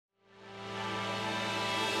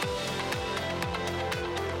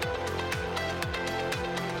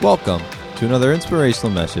Welcome to another inspirational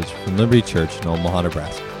message from Liberty Church in Omaha,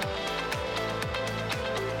 Nebraska.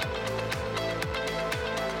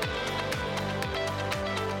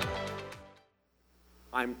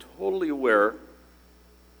 I'm totally aware,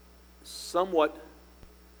 somewhat,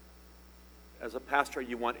 as a pastor,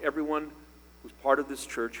 you want everyone who's part of this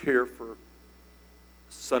church here for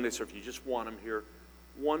Sunday service. You just want them here.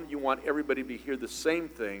 One, you want everybody to hear the same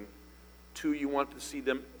thing. Two, you want to see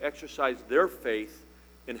them exercise their faith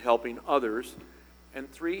in helping others. And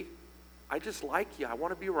three, I just like you. I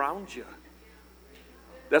want to be around you.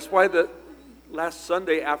 That's why the last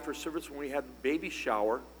Sunday after service when we had the baby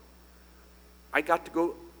shower, I talked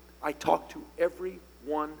to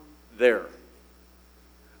everyone there.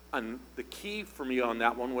 And the key for me on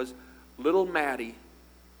that one was little Maddie.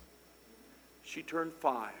 She turned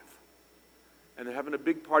 5. And they're having a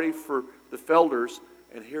big party for the Felders,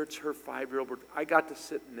 and here it's her 5-year-old birthday. I got to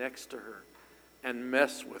sit next to her and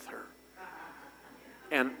mess with her.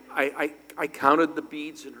 And I counted the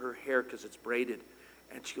beads in her hair because it's braided.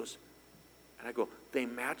 And she goes, and I go, they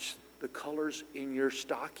match the colors in your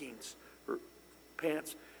stockings, her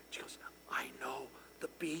pants. She goes, I know, the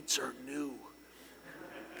beads are new.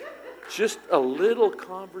 Just a little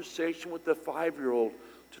conversation with the 5-year-old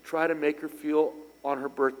to try to make her feel on her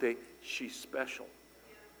birthday she's special.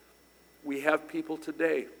 We have people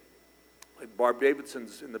today, like Barb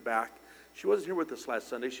Davidson's in the back. She wasn't here with us last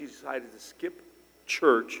Sunday. She decided to skip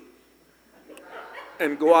church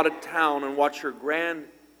and go out of town and watch her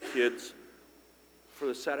grandkids for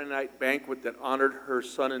the Saturday night banquet that honored her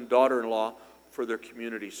son and daughter-in-law for their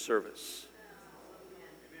community service.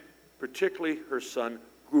 Particularly her son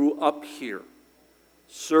grew up here.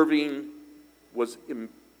 Serving was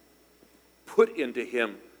put into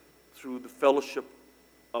him through the fellowship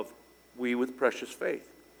of We with Precious Faith.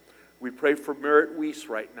 We pray for Merritt Weiss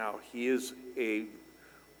right now. He is a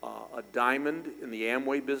diamond in the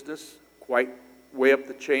Amway business, quite way up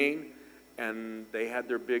the chain, and they had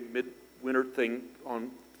their big midwinter thing on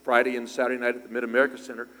Friday and Saturday night at the Mid-America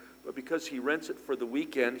Center. But because he rents it for the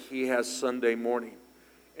weekend, he has Sunday morning.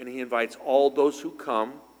 And he invites all those who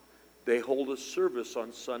come. They hold a service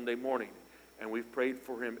on Sunday morning. And we've prayed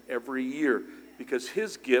for him every year because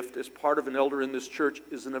his gift as part of an elder in this church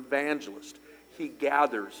is an evangelist. He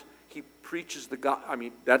gathers. He preaches the God. I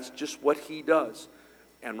mean, that's just what he does.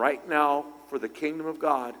 And right now, for the kingdom of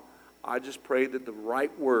God, I just pray that the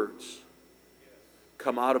right words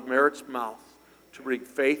come out of Merritt's mouth to bring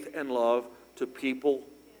faith and love to people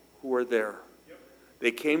who are there.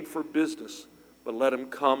 They came for business, but let them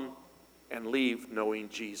come and leave knowing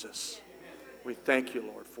Jesus. We thank you,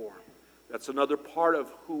 Lord, for them. That's another part of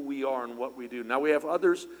who we are and what we do. Now we have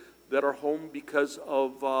others that are home because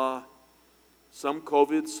of some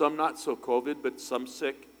COVID, some not so COVID, but some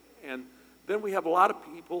sick. And then we have a lot of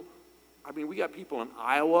people. I mean, we got people in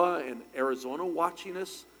Iowa and Arizona watching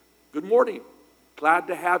us. Good morning. Glad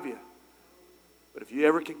to have you. But if you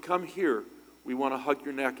ever can come here, we want to hug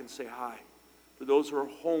your neck and say hi. For those who are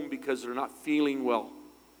home because they're not feeling well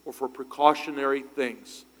or for precautionary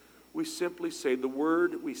things, we simply say the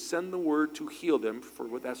word, we send the word to heal them,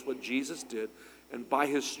 for that's what Jesus did. And by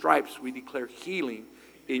his stripes, we declare healing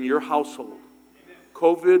in your household.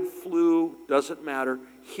 COVID, flu, doesn't matter.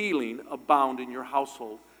 Healing abound in your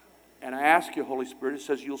household. And I ask you, Holy Spirit, it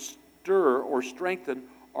says you'll stir or strengthen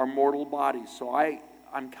our mortal bodies. So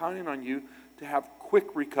I'm counting on you to have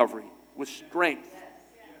quick recovery with strength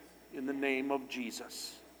in the name of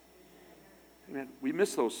Jesus. Amen. We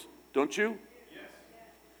miss those, don't you? Yes.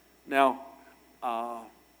 Now,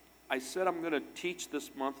 I said I'm going to teach this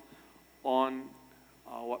month on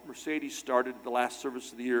what Mercedes started at the last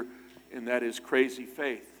service of the year, and that is crazy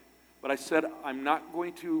faith. But I said I'm not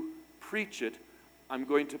going to preach it, I'm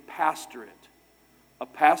going to pastor it. A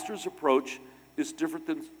pastor's approach is different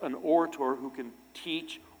than an orator who can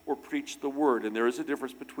teach or preach the word, and there is a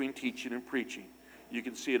difference between teaching and preaching. You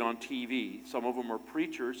can see it on TV. Some of them are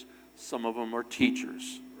preachers, some of them are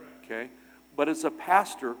teachers, okay? But as a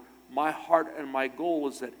pastor, my heart and my goal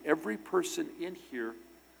is that every person in here,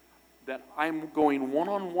 that I'm going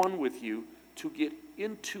one-on-one with you to get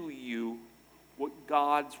into you what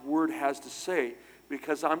God's word has to say,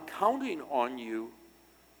 because I'm counting on you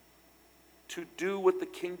to do what the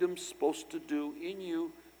kingdom's supposed to do in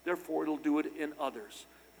you, therefore it'll do it in others.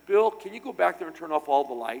 Bill, can you go back there and turn off all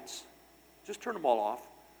the lights? Just turn them all off.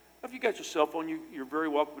 If you got your cell phone, you're very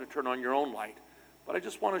welcome to turn on your own light. But I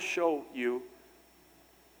just want to show you.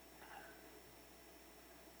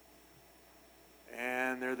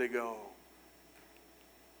 And there they go.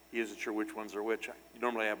 He isn't sure which ones are which. You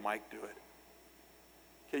normally have Mike do it.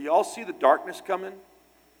 Okay, you all see the darkness coming?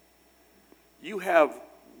 You have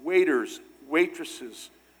waiters, waitresses,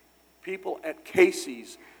 people at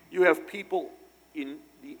Casey's. You have people in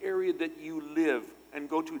the area that you live and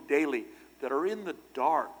go to daily that are in the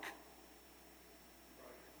dark.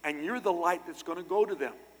 And you're the light that's going to go to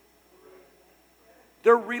them.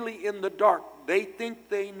 They're really in the dark. They think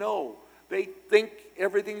they know. They think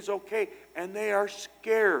everything's okay. And they are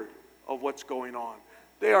scared of what's going on.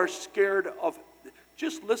 They are scared of...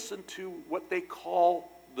 Just listen to what they call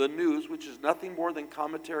the news, which is nothing more than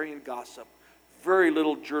commentary and gossip. Very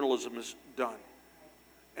little journalism is done.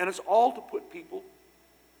 And it's all to put people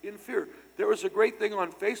in fear. There was a great thing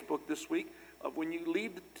on Facebook this week of when you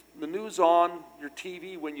leave the news on your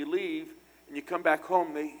TV when you leave and you come back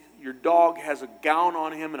home, your dog has a gown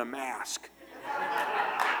on him and a mask.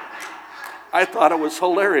 I thought it was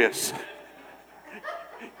hilarious.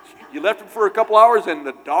 You left him for a couple hours and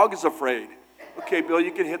the dog is afraid. Okay, Bill,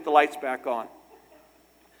 you can hit the lights back on.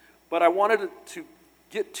 But I wanted to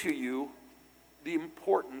get to you the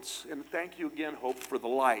importance, and thank you again, Hope, for the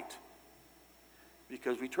light.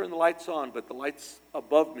 Because we turn the lights on, but the lights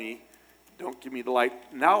above me don't give me the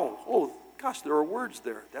light now. Oh, gosh, there are words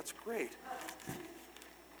there. That's great.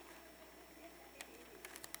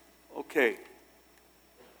 Okay.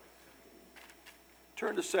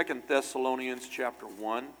 Turn to 2 Thessalonians chapter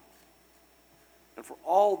 1. And for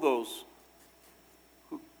all those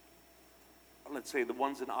who, let's say the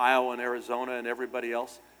ones in Iowa and Arizona and everybody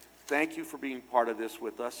else, thank you for being part of this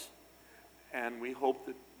with us. And we hope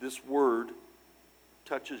that this word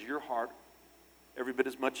touches your heart every bit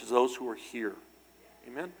as much as those who are here.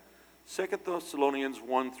 Amen? 2 Thessalonians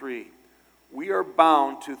 1:3. We are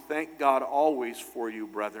bound to thank God always for you,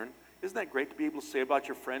 brethren. Isn't that great to be able to say about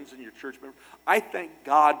your friends and your church members? I thank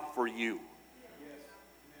God for you.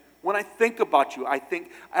 When I think about you,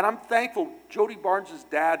 and I'm thankful, Jody Barnes'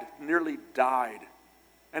 dad nearly died.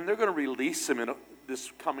 And they're going to release him in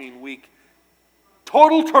this coming week.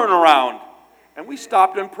 Total turnaround. And we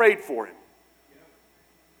stopped and prayed for him.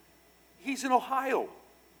 He's in Ohio.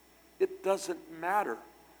 It doesn't matter.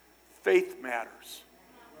 Faith matters.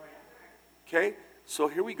 Okay? So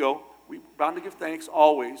here we go. We're bound to give thanks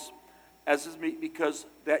always, as is meet, because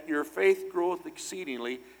that your faith groweth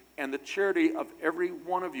exceedingly, and the charity of every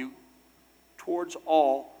one of you towards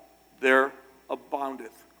all there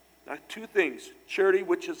aboundeth. Now, two things. Charity,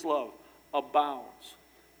 which is love, abounds.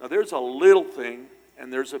 Now, there's a little thing,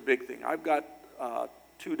 and there's a big thing. I've got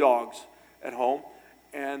 2 dogs at home,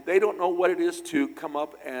 and they don't know what it is to come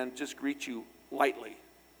up and just greet you lightly.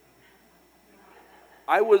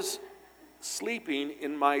 I was sleeping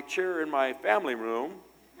in my chair in my family room,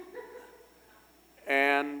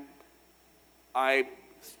 and I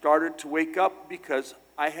started to wake up because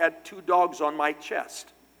I had 2 dogs on my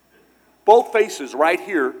chest. Both faces right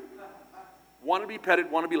here. Want to be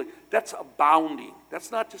petted, want to be licked. That's abounding.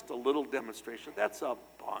 That's not just a little demonstration. That's a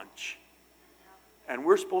bunch. And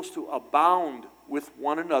we're supposed to abound with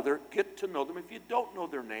one another, get to know them. If you don't know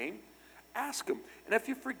their name, ask them. And if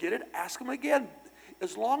you forget it, ask them again.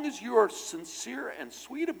 As long as you are sincere and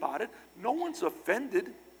sweet about it, no one's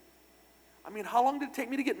offended. I mean, how long did it take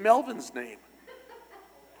me to get Melvin's name?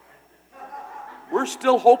 We're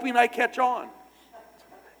still hoping I catch on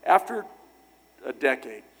after a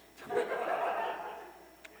decade.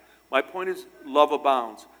 My point is, love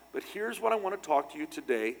abounds. But here's what I want to talk to you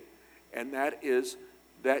today, and that is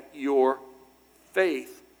that your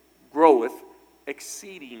faith groweth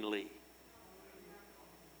exceedingly.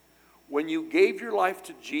 When you gave your life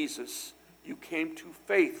to Jesus, you came to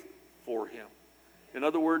faith for him. In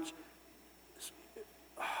other words,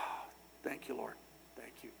 thank you, Lord.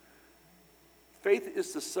 Thank you. Faith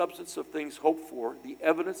is the substance of things hoped for, the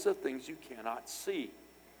evidence of things you cannot see.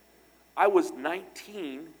 I was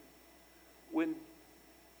 19 when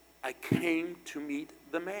I came to meet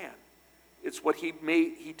the man. It's what he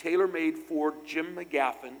tailor-made for Jim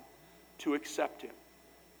McGaffin to accept him.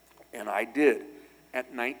 And I did.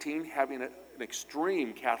 At 19, having an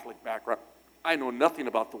extreme Catholic background, I know nothing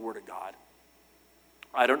about the Word of God.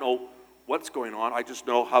 I don't know what's going on. I just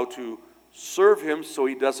know how to serve him so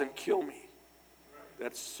he doesn't kill me.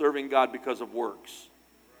 That's serving God because of works.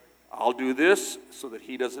 I'll do this so that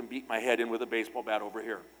he doesn't beat my head in with a baseball bat over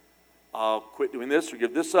here. I'll quit doing this or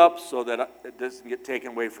give this up so that it doesn't get taken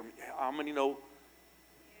away from me. How many know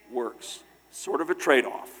works? Sort of a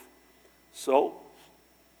trade-off. So,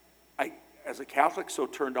 I, as a Catholic, so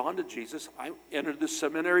turned on to Jesus, I entered the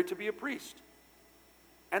seminary to be a priest.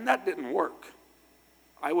 And that didn't work.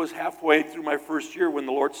 I was halfway through my first year when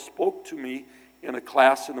the Lord spoke to me in a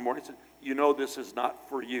class in the morning. He said, you know this is not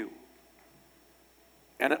for you.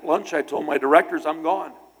 And at lunch I told my directors I'm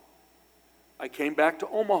gone. I came back to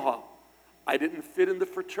Omaha. I didn't fit in the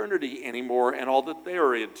fraternity anymore and all that they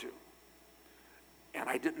were into. And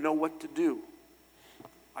I didn't know what to do.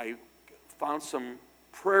 I found some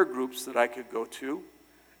prayer groups that I could go to,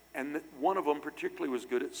 and one of them particularly was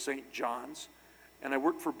good at St. John's, and I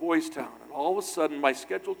worked for Boys Town, and all of a sudden my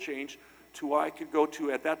schedule changed to I could go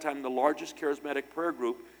to, at that time, the largest charismatic prayer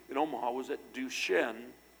group in Omaha was at Duchesne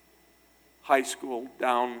High School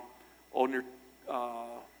down near,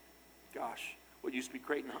 what used to be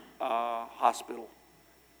Creighton Hospital,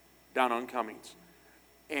 down on Cummings.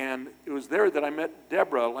 And it was there that I met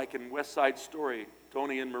Deborah, like in West Side Story,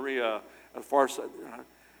 Tony and Maria, at Far Side.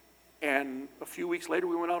 And a few weeks later,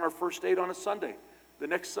 we went on our first date on a Sunday. The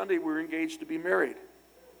next Sunday, we were engaged to be married.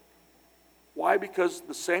 Why? Because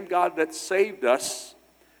the same God that saved us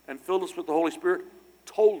and filled us with the Holy Spirit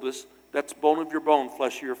told us, that's bone of your bone,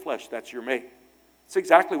 flesh of your flesh, that's your mate. That's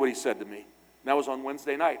exactly what he said to me. And that was on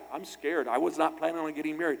Wednesday night. I'm scared. I was not planning on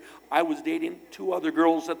getting married. I was dating 2 other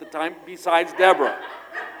girls at the time besides Deborah.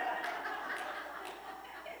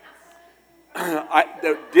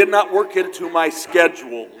 That did not work into my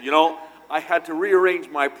schedule. I had to rearrange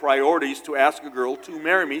my priorities to ask a girl to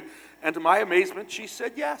marry me. And to my amazement, she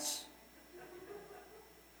said yes.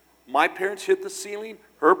 My parents hit the ceiling.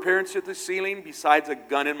 Her parents hit the ceiling, besides a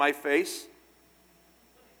gun in my face.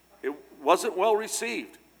 It wasn't well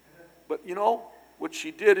received. But what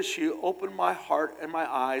she did is she opened my heart and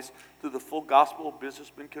my eyes to the Full Gospel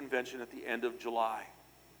Businessman Convention at the end of July.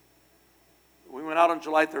 We went out on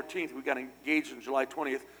July 13th. We got engaged on July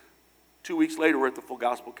 20th. 2 weeks later, we're at the Full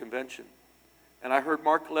Gospel Convention. And I heard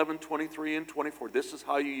Mark 11, 23 and 24. This is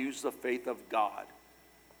how you use the faith of God.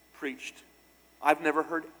 Preached. I've never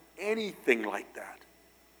heard anything like that.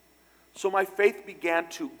 So my faith began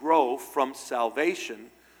to grow from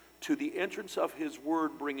salvation to the entrance of His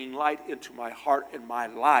Word bringing light into my heart and my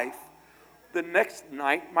life. The next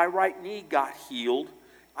night, my right knee got healed.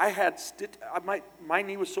 I had my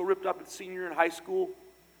knee was so ripped up at senior in high school.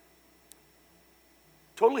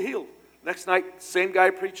 Totally healed. Next night, same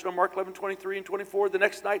guy preaching on Mark 11, 23 and 24. The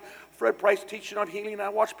next night, Fred Price teaching on healing. I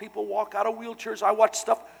watched people walk out of wheelchairs. I watched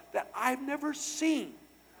stuff that I've never seen.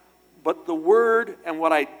 But the Word and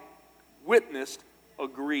what I witnessed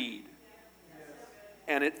agreed.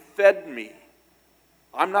 And it fed me.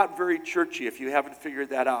 I'm not very churchy. If you haven't figured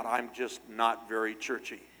that out, I'm just not very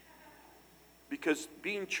churchy. Because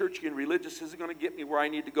being churchy and religious isn't going to get me where I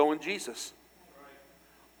need to go in Jesus.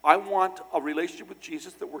 I want a relationship with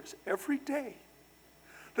Jesus that works every day,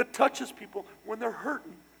 that touches people when they're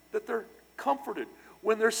hurting, that they're comforted.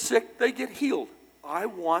 When they're sick, they get healed. I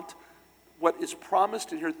want what is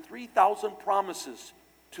promised in here, 3,000 promises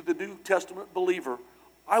to the New Testament believer.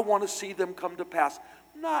 I want to see them come to pass.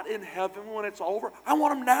 Not in heaven when it's over. I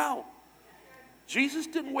want them now. Jesus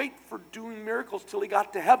didn't wait for doing miracles till He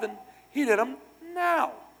got to heaven. He did them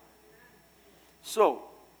now. So,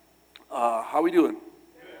 how are we doing?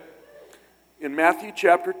 In Matthew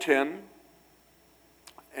chapter 10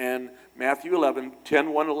 and Matthew 11,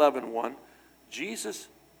 10, 1, 11, 1, Jesus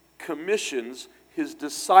commissions His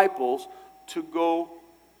disciples to go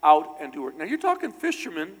out and do work. Now, you're talking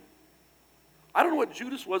fishermen. I don't know what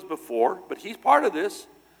Judas was before, but he's part of this.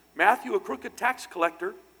 Matthew, a crooked tax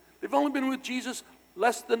collector. They've only been with Jesus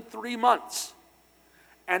less than 3 months.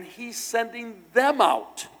 And He's sending them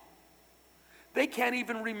out. They can't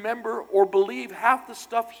even remember or believe half the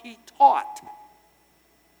stuff He taught.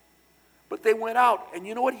 But they went out, and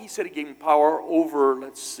you know what? He said He gave them power over,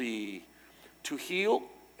 to heal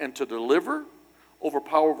and to deliver, over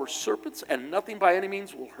power over serpents, and nothing by any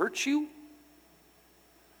means will hurt you.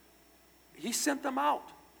 He sent them out.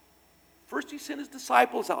 First He sent His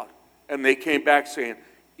disciples out, and they came back saying,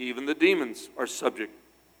 even the demons are subject.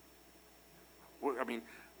 I mean,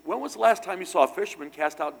 when was the last time you saw a fisherman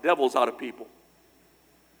cast out devils out of people?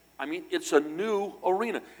 I mean, it's a new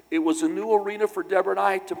arena. It was a new arena for Deborah and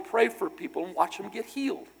I to pray for people and watch them get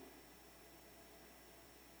healed.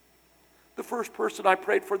 The first person I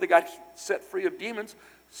prayed for that got set free of demons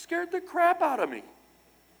scared the crap out of me.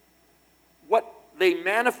 What they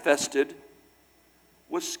manifested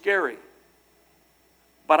was scary.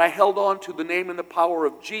 But I held on to the name and the power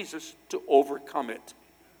of Jesus to overcome it.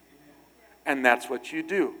 And that's what you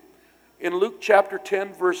do. In Luke chapter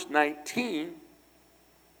 10, verse 19,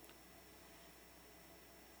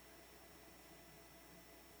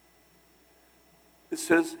 it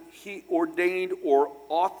says He ordained or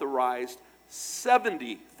authorized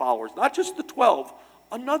 70 followers, not just the 12,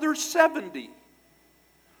 another 70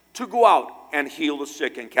 to go out and heal the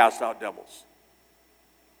sick and cast out devils.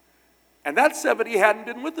 And that 70 hadn't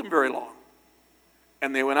been with them very long.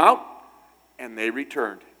 And they went out and they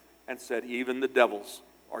returned and said, even the devils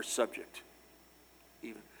are subject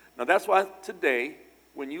even. Now that's why today,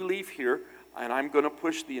 when you leave here, and I'm going to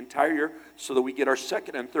push the entire year so that we get our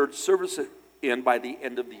second and third service in by the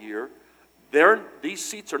end of the year, these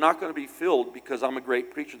seats are not going to be filled because I'm a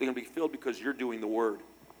great preacher. They're going to be filled because you're doing the Word.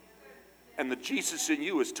 And the Jesus in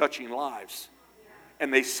you is touching lives.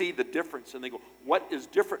 And they see the difference, and they go, what is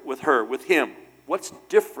different with her, with him? What's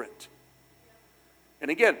different?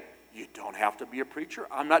 And again, you don't have to be a preacher.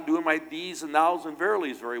 I'm not doing my these and thous and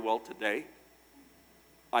verilies very well today.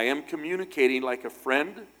 I am communicating like a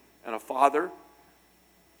friend and a father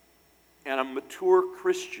and a mature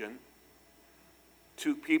Christian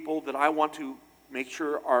to people that I want to make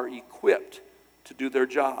sure are equipped to do their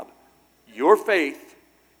job. Your faith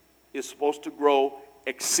is supposed to grow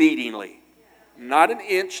exceedingly. Not an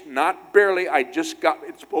inch, not barely.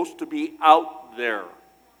 It's supposed to be out there.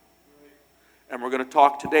 And we're going to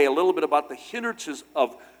talk today a little bit about the hindrances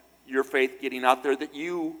of your faith getting out there that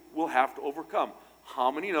you will have to overcome. How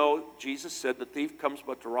many know Jesus said the thief comes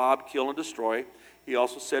but to rob, kill, and destroy? He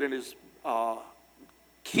also said in his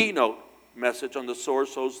keynote message on the sower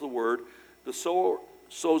sows the word, the sower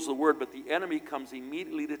sows the word, but the enemy comes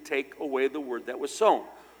immediately to take away the word that was sown.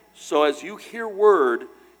 So as you hear word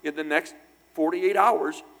in the next 48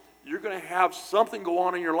 hours, you're going to have something go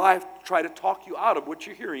on in your life to try to talk you out of what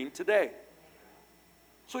you're hearing today.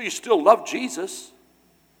 So you still love Jesus,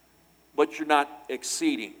 but you're not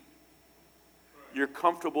exceeding. You're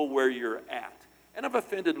comfortable where you're at. And I've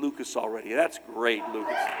offended Lucas already. That's great,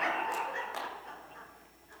 Lucas.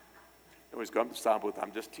 Always come to stop with,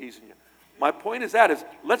 I'm just teasing you. My point is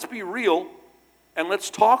let's be real and let's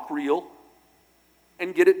talk real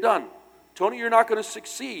and get it done. Tony, you're not going to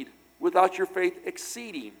succeed without your faith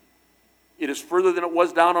exceeding. It is further than it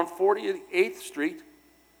was down on 48th Street,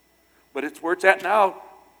 but it's where it's at now.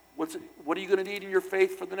 What are you going to need in your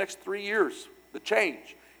faith for the next 3 years? The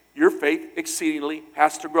change. Your faith exceedingly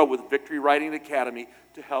has to grow with Victory Writing Academy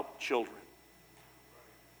to help children.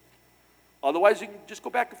 Otherwise, you can just go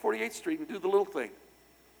back to 48th Street and do the little thing.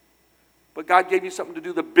 But God gave you something to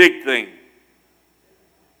do the big thing.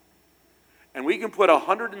 And we can put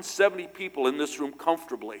 170 people in this room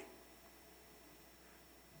comfortably.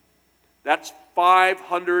 That's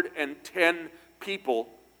 510 people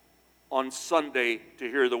on Sunday to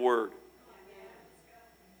hear the word.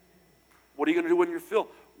 What are you going to do when you're filled?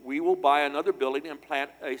 We will buy another building and plant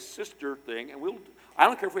a sister thing, and I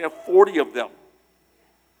don't care if we have 40 of them.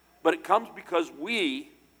 But it comes because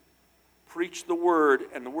we preach the word,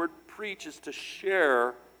 and the word preach is to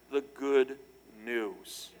share the good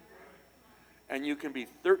news. And you can be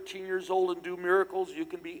 13 years old and do miracles. You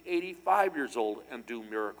can be 85 years old and do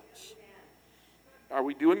miracles. Are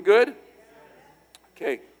we doing good?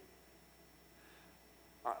 Okay.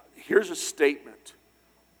 Here's a statement.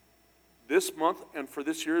 This month and for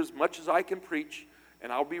this year, as much as I can preach,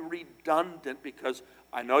 and I'll be redundant because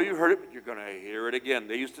I know you heard it, but you're going to hear it again.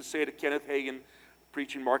 They used to say to Kenneth Hagin,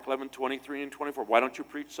 preaching Mark 11, 23 and 24, why don't you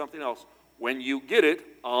preach something else? When you get it,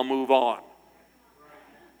 I'll move on.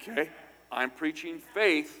 Okay? I'm preaching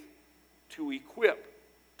faith to equip,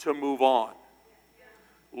 to move on.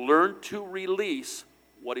 Learn to release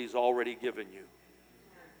what He's already given you.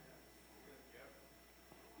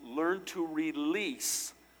 Learn to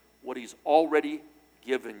release what He's already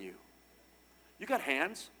given you. You got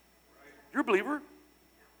hands? You're a believer?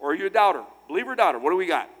 Or are you a doubter? Believer or doubter? What do we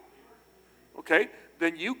got? Okay,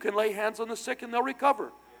 then you can lay hands on the sick and they'll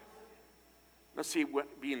recover. Now see,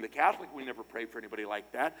 being the Catholic, we never prayed for anybody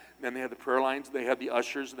like that. And then they had the prayer lines, they had the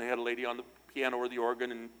ushers, and they had a lady on the piano or the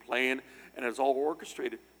organ and playing, and it was all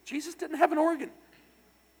orchestrated. Jesus didn't have an organ.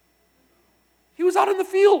 He was out in the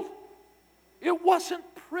field. It wasn't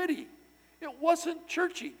pretty. It wasn't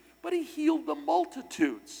churchy, but He healed the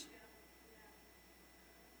multitudes.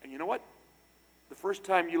 And you know what? The first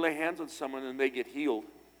time you lay hands on someone and they get healed,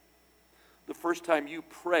 the first time you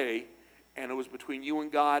pray and it was between you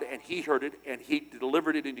and God and He heard it and He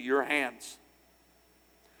delivered it into your hands.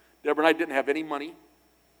 Deborah and I didn't have any money.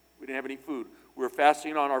 We didn't have any food. We were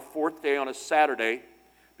fasting on our 4th day on a Saturday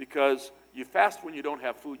because you fast when you don't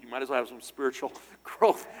have food. You might as well have some spiritual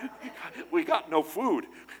growth. We got no food.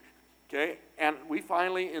 Okay? And we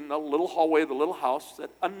finally, in the little hallway of the little house, said,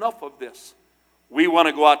 enough of this. We want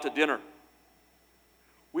to go out to dinner.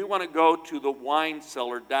 We want to go to the wine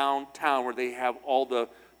cellar downtown where they have all the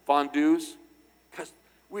fondues, because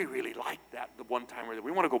we really liked that the one time we were there.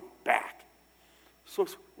 We want to go back. So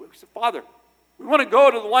we said, Father, we want to go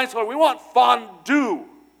to the wine cellar. We want fondue.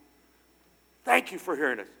 Thank you for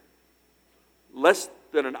hearing us. Less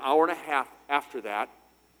than an hour and a half after that,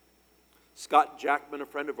 Scott Jackman, a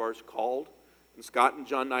friend of ours, called. And Scott and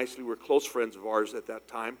John Nicely were close friends of ours at that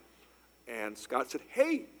time. And Scott said,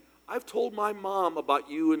 hey, I've told my mom about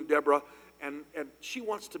you and Deborah, and she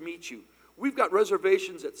wants to meet you. We've got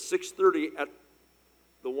reservations at 6:30 at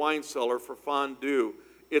the wine cellar for fondue.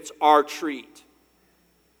 It's our treat.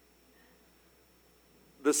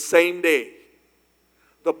 The same day,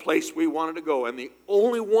 the place we wanted to go. And the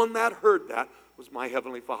only one that heard that was my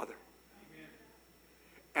Heavenly Father.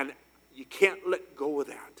 And you can't let go of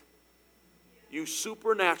that. You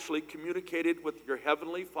supernaturally communicated with your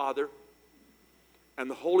Heavenly Father and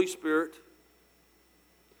the Holy Spirit.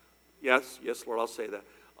 Yes, Lord, I'll say that.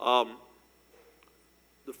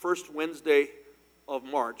 The first Wednesday of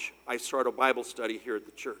March, I start a Bible study here at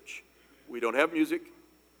the church. We don't have music.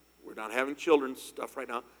 We're not having children's stuff right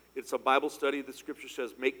now. It's a Bible study. The Scripture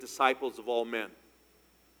says, make disciples of all men.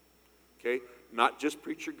 Okay? Not just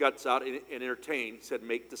preach your guts out and entertain. He said,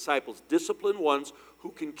 make disciples. Disciplined ones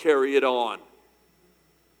who can carry it on.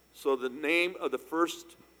 So the name of the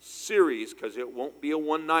first series, because it won't be a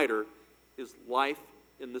one-nighter, is Life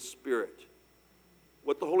in the Spirit.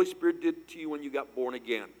 What the Holy Spirit did to you when you got born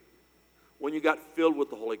again. When you got filled with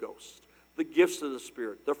the Holy Ghost. The gifts of the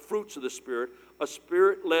Spirit. The fruits of the Spirit. A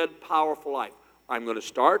Spirit-led, powerful life. I'm going to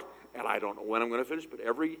start, and I don't know when I'm going to finish, but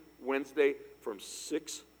every Wednesday from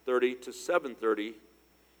 6:30 to 7:30,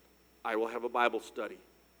 I will have a Bible study.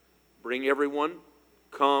 Bring everyone.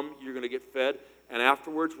 Come. You're going to get fed. And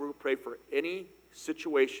afterwards, we're going to pray for any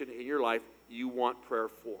situation in your life you want prayer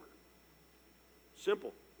for.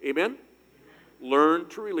 Simple. Amen? Learn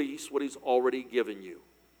to release what He's already given you.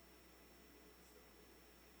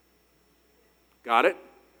 Got it?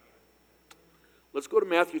 Let's go to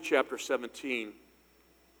Matthew chapter 17.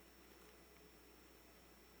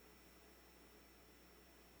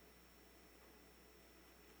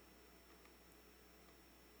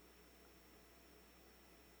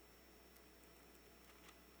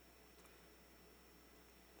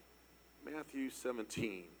 Matthew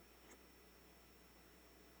 17.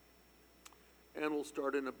 And we'll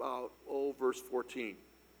start in about, verse 14.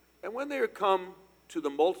 And when they are come to the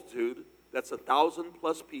multitude, that's 1,000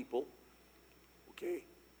 plus people, okay,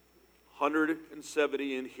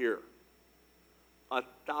 170 in here.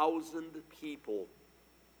 1,000 people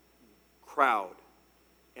crowd.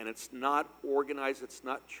 And it's not organized, it's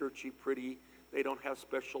not churchy pretty. They don't have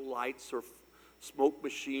special lights or smoke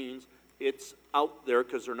machines. It's out there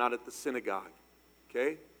because they're not at the synagogue.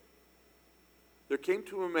 Okay? There came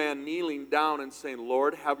to a man kneeling down and saying,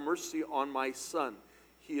 Lord, have mercy on my son.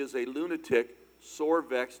 He is a lunatic, sore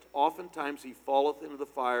vexed. Oftentimes he falleth into the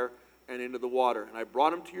fire and into the water. And I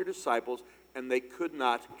brought him to your disciples, and they could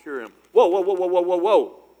not cure him.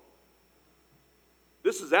 Whoa.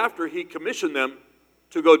 This is after he commissioned them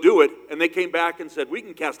to go do it, and they came back and said, we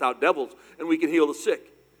can cast out devils, and we can heal the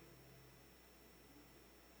sick.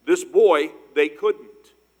 This boy, they couldn't.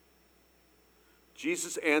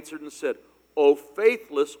 Jesus answered and said, O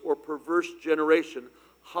faithless or perverse generation,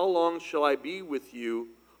 how long shall I be with you?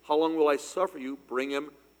 How long will I suffer you? Bring him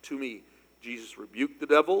to me. Jesus rebuked the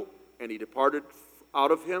devil, and he departed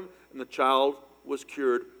out of him, and the child was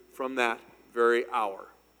cured from that very hour.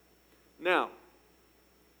 Now,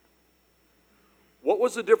 what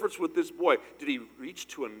was the difference with this boy? Did he reach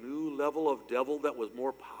to a new level of devil that was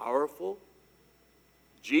more powerful?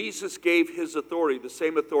 Jesus gave his authority, the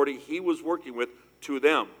same authority he was working with, to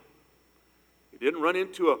them. He didn't run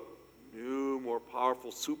into a new, more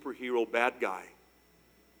powerful superhero bad guy.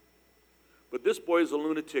 But this boy is a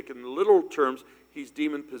lunatic. In literal terms, he's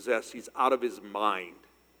demon-possessed. He's out of his mind.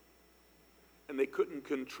 And they couldn't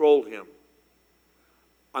control him.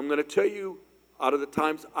 I'm going to tell you, out of the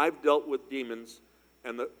times I've dealt with demons,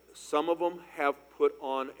 and some of them have put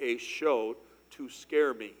on a show to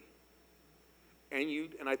scare me.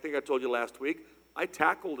 And I think I told you last week, I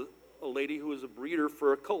tackled a lady who was a breeder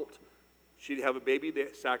for a cult. She'd have a baby, they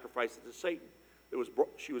sacrificed it to Satan.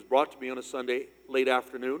 She was brought to me on a Sunday late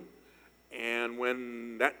afternoon, and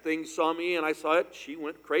when that thing saw me and I saw it, she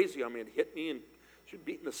went crazy on me and hit me, and she was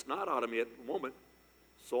beating the snot out of me at the moment.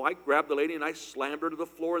 So I grabbed the lady and I slammed her to the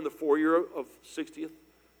floor in the foyer of 60th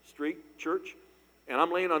Street Church, and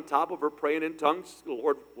I'm laying on top of her praying in tongues.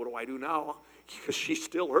 Lord, what do I do now? Because she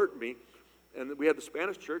still hurt me. And we had the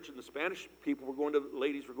Spanish church, and the Spanish people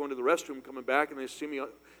ladies were going to the restroom, coming back, and they see me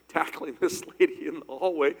tackling this lady in the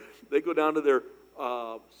hallway. They go down to their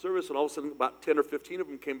service, and all of a sudden about 10 or 15 of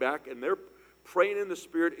them came back, and they're praying in the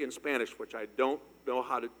Spirit in Spanish, which I don't know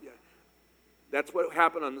how to. That's what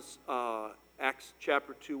happened on this, Acts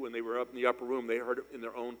chapter 2 when they were up in the upper room. They heard it in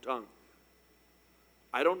their own tongue.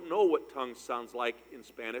 I don't know what tongue sounds like in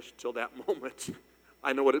Spanish till that moment.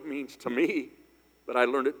 I know what it means to me, but I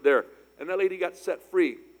learned it there. And that lady got set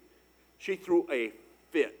free. She threw a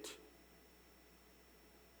fit.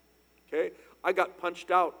 Okay? I got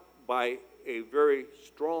punched out by a very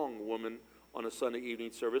strong woman on a Sunday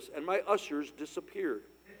evening service, and my ushers disappeared.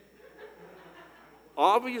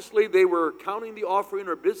 Obviously, they were counting the offering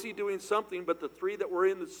or busy doing something, but the three that were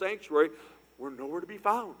in the sanctuary were nowhere to be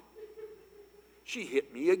found. She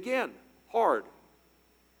hit me again, hard.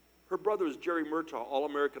 Her brother is Jerry Murtaugh,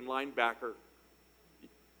 All-American linebacker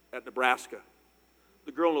at Nebraska.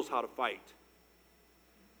 The girl knows how to fight.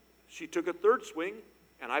 She took a third swing,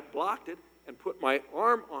 and I blocked it and put my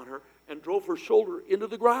arm on her and drove her shoulder into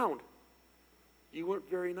the ground. You weren't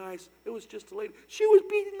very nice. It was just a lady. She was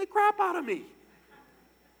beating the crap out of me.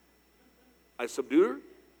 I subdued her.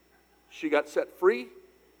 She got set free.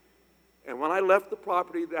 And when I left the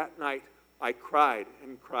property that night, I cried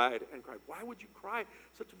and cried and cried. Why would you cry?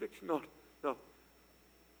 Such a victim. No.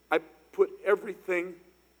 I put everything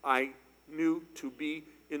I knew to be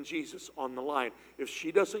in Jesus on the line. If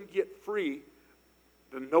she doesn't get free,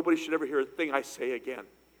 then nobody should ever hear a thing I say again.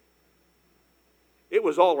 It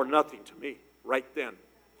was all or nothing to me right then.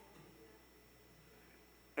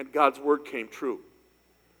 And God's word came true.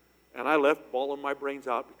 And I left bawling my brains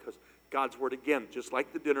out because God's word, again, just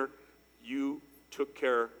like the dinner, you took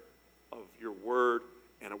care of your word,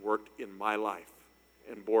 and it worked in my life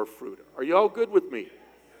and bore fruit. Are you all good with me?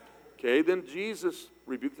 Okay, then Jesus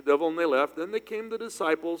rebuked the devil and they left. Then they came the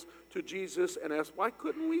disciples to Jesus and asked, why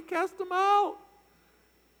couldn't we cast them out?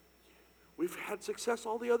 We've had success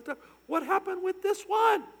all the other time. What happened with this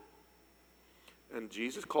one? And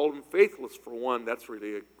Jesus called him faithless for one. That's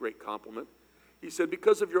really a great compliment. He said,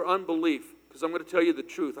 because of your unbelief, because I'm going to tell you the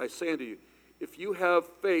truth, I say unto you, if you have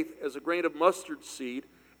faith as a grain of mustard seed,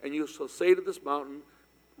 and you shall say to this mountain,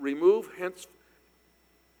 remove hence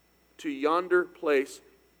to yonder place,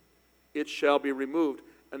 it shall be removed,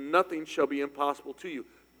 and nothing shall be impossible to you.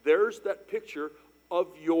 There's that picture of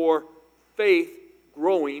your faith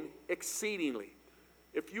growing exceedingly.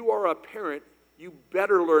 If you are a parent, you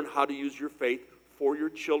better learn how to use your faith for your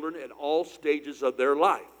children at all stages of their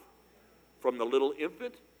life. From the little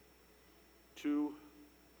infant to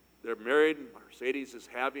they're married, Mercedes is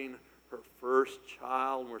having her first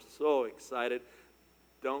child, and we're so excited.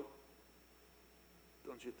 Don't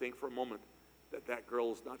you think for a moment that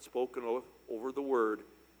girl is not spoken over the word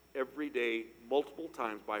every day, multiple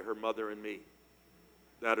times by her mother and me.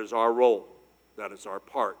 That is our role. That is our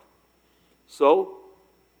part. So,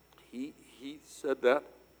 he said that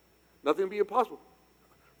nothing will be impossible.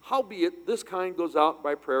 Howbeit, this kind goes out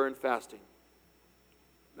by prayer and fasting.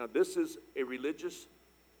 Now, this is a religious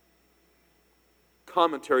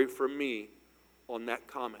commentary from me on that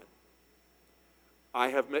comment. I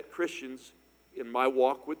have met Christians in my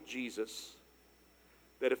walk with Jesus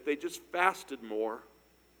that if they just fasted more,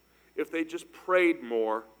 if they just prayed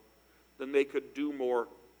more, then they could do more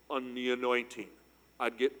on the anointing.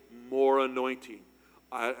 I'd get more anointing,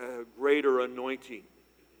 a greater anointing.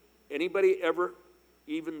 Anybody ever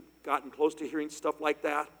even gotten close to hearing stuff like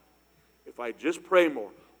that? If I just pray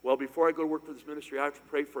more. Well, before I go to work for this ministry, I have to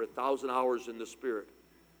pray for 1,000 hours in the Spirit.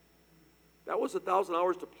 That was 1,000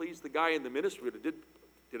 hours to please the guy in the ministry. Did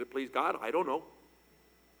it please God? I don't know.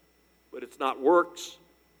 But it's not works.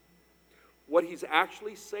 What he's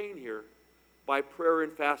actually saying here, by prayer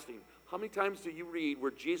and fasting, how many times do you read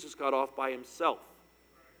where Jesus got off by himself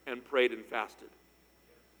and prayed and fasted?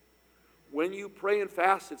 When you pray and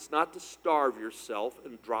fast, it's not to starve yourself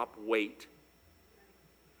and drop weight.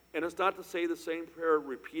 And it's not to say the same prayer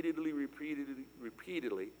repeatedly.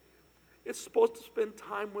 It's supposed to spend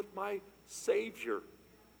time with my Savior.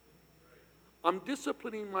 I'm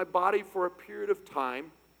disciplining my body for a period of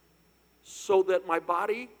time so that my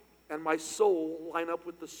body and my soul line up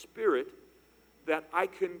with the Spirit, that I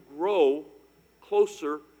can grow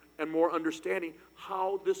closer and more understanding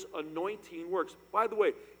how this anointing works. By the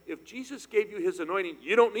way, if Jesus gave you his anointing,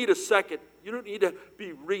 you don't need a second. You don't need to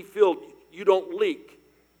be refilled. You don't leak.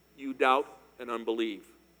 You doubt and unbelieve.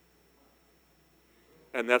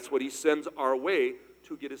 And that's what he sends our way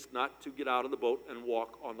to get us not to get out of the boat and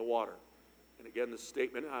walk on the water. And again, this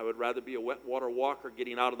statement, I would rather be a wet water walker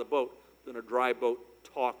getting out of the boat than a dry boat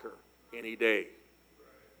talker any day.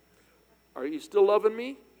 Are you still loving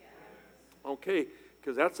me? Okay,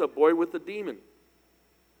 because that's a boy with a demon.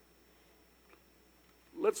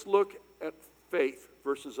 Let's look at faith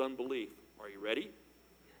versus unbelief. Are you ready?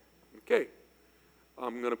 Okay.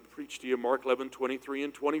 I'm going to preach to you Mark 11:23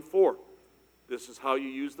 and 24. This is how you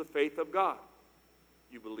use the faith of God.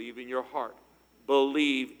 You believe in your heart.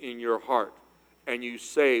 Believe in your heart. And you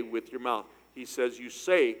say with your mouth. He says you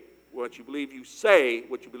say what you believe you say,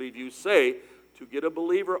 what you believe you say. To get a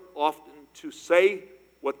believer often to say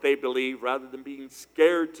what they believe rather than being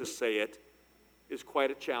scared to say it is quite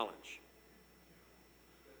a challenge.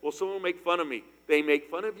 Well, someone will make fun of me. They make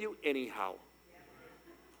fun of you anyhow.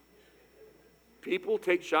 People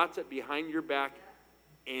take shots at behind your back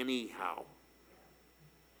anyhow.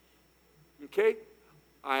 Okay?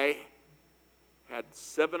 I had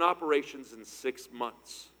 7 operations in 6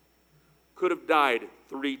 months. Could have died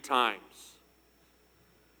 3 times.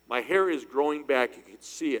 My hair is growing back. You can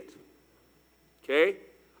see it. Okay?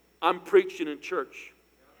 I'm preaching in church.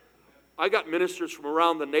 I got ministers from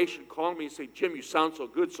around the nation calling me and say, Jim, you sound so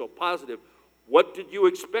good, so positive. What did you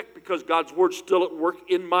expect? Because God's word's still at work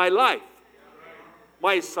in my life.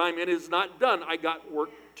 My assignment is not done. I got work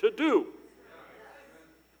to do.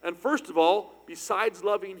 And first of all, besides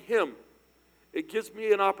loving him, it gives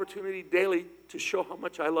me an opportunity daily to show how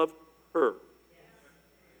much I love her.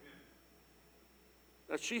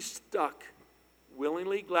 Now she's stuck,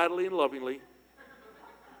 willingly, gladly, and lovingly,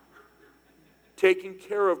 taking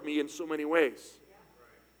care of me in so many ways.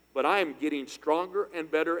 But I am getting stronger and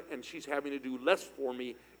better, and she's having to do less for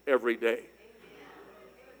me every day.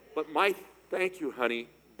 But my thank you, honey,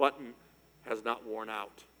 button has not worn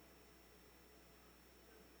out.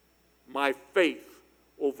 My faith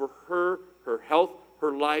over her health,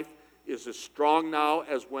 her life is as strong now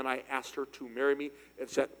as when I asked her to marry me.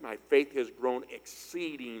 It's that my faith has grown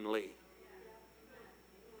exceedingly.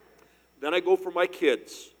 Then I go for my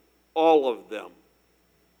kids, all of them,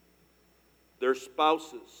 their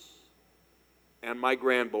spouses, and my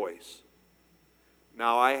grandboys.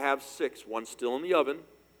 Now I have 6, one still in the oven,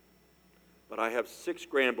 but I have 6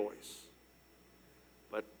 grandboys.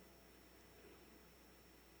 But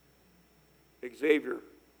Xavier,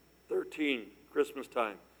 13, Christmas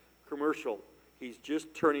time, commercial. He's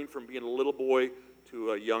just turning from being a little boy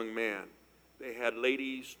to a young man. They had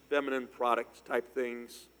ladies' feminine products type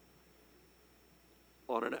things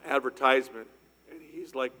on an advertisement, and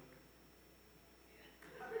he's like.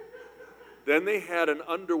 Then they had an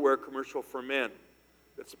underwear commercial for men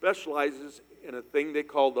that specializes in a thing they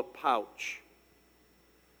call the pouch.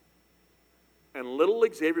 And little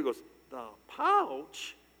Xavier goes, the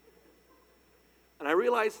pouch? And I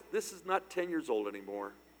realized this is not 10 years old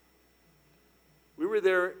anymore. We were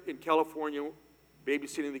there in California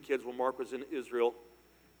babysitting the kids when Mark was in Israel,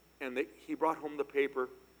 and he brought home the paper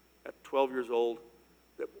at 12 years old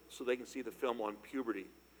so they can see the film on puberty.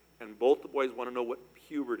 And both the boys want to know what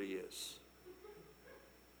puberty is.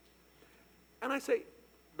 And I say,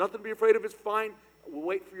 nothing to be afraid of, it's fine. We'll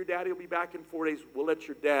wait for your daddy, he'll be back in 4 days. We'll let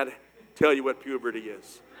your dad tell you what puberty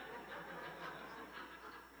is.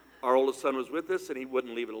 Our oldest son was with us, and he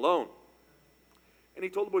wouldn't leave it alone. And he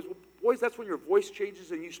told the boys, well, boys, that's when your voice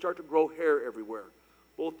changes and you start to grow hair everywhere.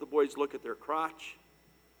 Both the boys look at their crotch.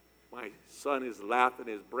 My son is laughing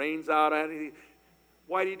his brains out at it.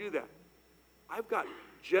 Why do you do that? I've got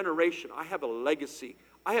generation. I have a legacy.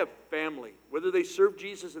 I have family. Whether they serve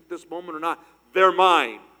Jesus at this moment or not, they're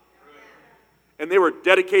mine. And they were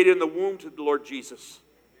dedicated in the womb to the Lord Jesus.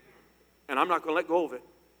 And I'm not going to let go of it.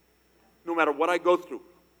 No matter what I go through,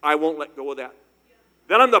 I won't let go of that.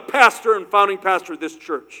 Then I'm the pastor and founding pastor of this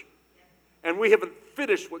church. And we haven't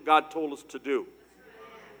finished what God told us to do.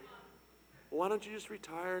 Why don't you just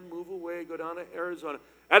retire and move away, go down to Arizona?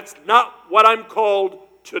 That's not what I'm called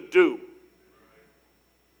to do.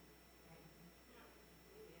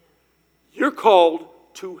 You're called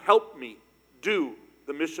to help me do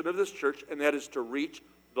the mission of this church, and that is to reach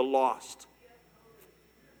the lost.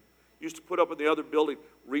 Used to put up in the other building,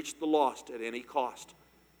 reach the lost at any cost.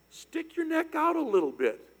 Stick your neck out a little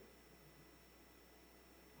bit.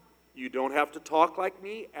 You don't have to talk like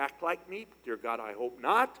me, act like me. Dear God, I hope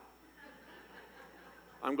not.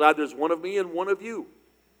 I'm glad there's one of me and one of you.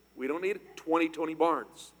 We don't need 20 Tony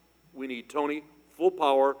Barnes. We need Tony, full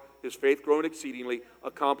power, his faith growing exceedingly,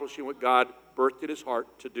 accomplishing what God birthed in his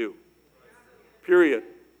heart to do. Period.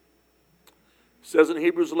 It says in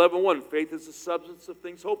Hebrews 11:1, faith is the substance of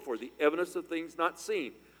things hoped for, the evidence of things not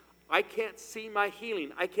seen. I can't see my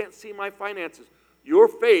healing. I can't see my finances. Your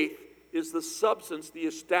faith is the substance, the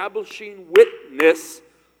establishing witness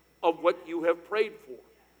of what you have prayed for.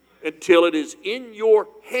 Until it is in your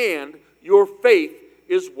hand, your faith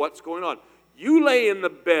is what's going on. You lay in the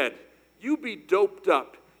bed, you be doped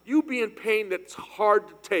up, you be in pain that's hard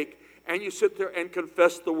to take, and you sit there and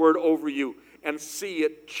confess the word over you and see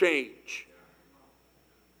it change.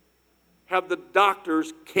 Have the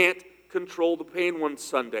doctors can't control the pain one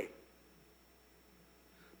Sunday.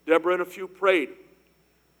 Deborah and a few prayed,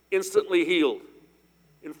 instantly healed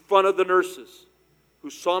in front of the nurses who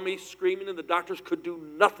saw me screaming, and the doctors could do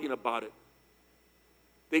nothing about it.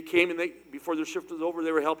 They came, and before their shift was over,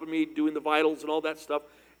 they were helping me doing the vitals and all that stuff.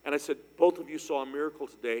 And I said, both of you saw a miracle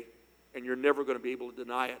today, and you're never going to be able to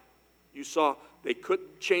deny it. You saw they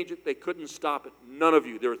couldn't change it, they couldn't stop it. None of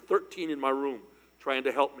you. There were 13 in my room trying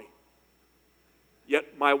to help me.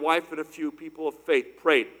 Yet my wife and a few people of faith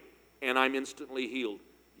prayed, and I'm instantly healed.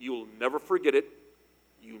 You'll never forget it.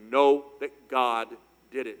 You know that God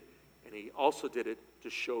did it. And He also did it to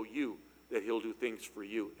show you that He'll do things for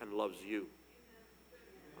you and loves you.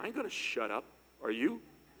 I ain't going to shut up. Are you?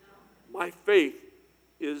 My faith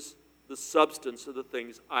is the substance of the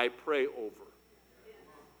things I pray over.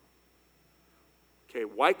 Okay,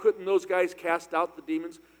 why couldn't those guys cast out the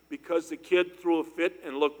demons? Because the kid threw a fit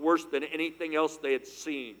and looked worse than anything else they had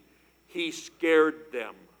seen. He scared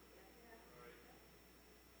them.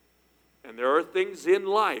 And there are things in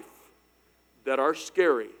life that are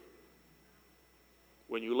scary.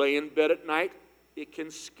 When you lay in bed at night, it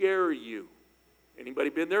can scare you. Anybody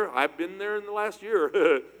been there? I've been there in the last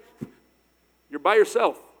year. You're by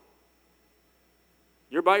yourself.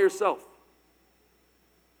 You're by yourself.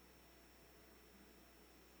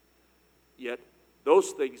 Yet,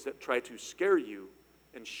 those things that try to scare you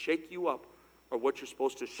and shake you up are what you're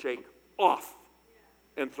supposed to shake off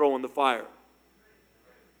and throw in the fire.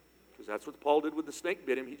 Because that's what Paul did with the snake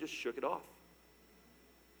bit him. He just shook it off.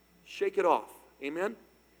 Shake it off. Amen? Amen.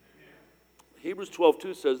 Hebrews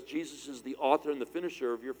 12:2 says, Jesus is the author and the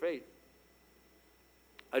finisher of your faith.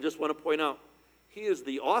 I just want to point out, He is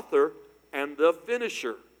the author and the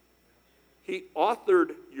finisher. He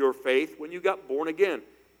authored your faith when you got born again.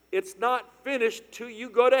 It's not finished till you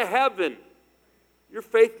go to heaven. Your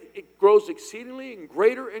faith, it grows exceedingly and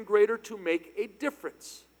greater to make a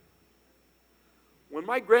difference. When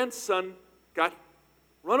my grandson got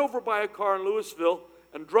run over by a car in Louisville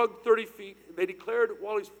and drugged 30 feet, and they declared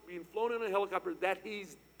while he's being flown in a helicopter that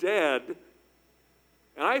he's dead,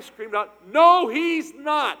 and I screamed out, no, he's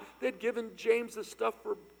not. They'd given James the stuff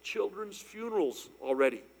for children's funerals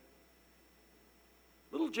already.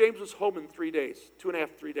 Little James was home in 3 days,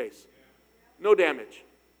 2.5, 3 days. No damage.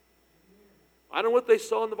 I don't know what they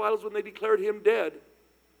saw in the vitals when they declared him dead.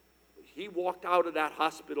 He walked out of that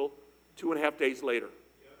hospital 2.5 days later.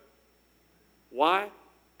 Why?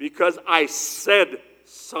 Because I said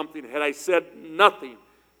something. Had I said nothing,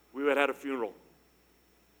 we would have had a funeral.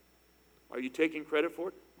 Are you taking credit for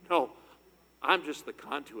it? No. I'm just the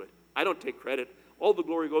conduit. I don't take credit. All the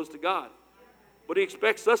glory goes to God. But He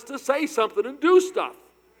expects us to say something and do stuff.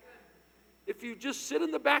 If you just sit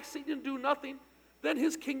in the back seat and do nothing, then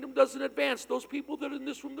His kingdom doesn't advance. Those people that are in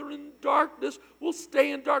this room, that are in darkness, will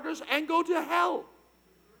stay in darkness and go to hell.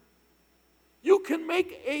 You can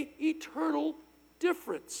make an eternal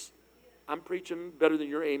difference. I'm preaching better than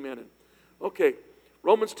you're amening. Okay,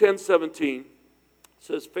 Romans 10:17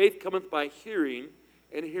 says, faith cometh by hearing,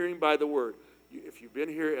 and hearing by the word. If you've been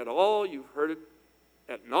here at all, you've heard it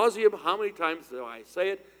ad nauseum. How many times do I say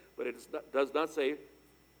it? But it does not say,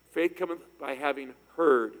 faith cometh by having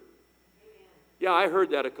heard. Yeah, I heard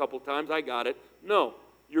that a couple times. I got it. No,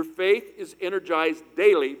 your faith is energized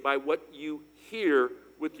daily by what you hear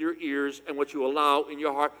with your ears and what you allow in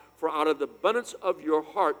your heart. For out of the abundance of your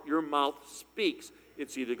heart, your mouth speaks.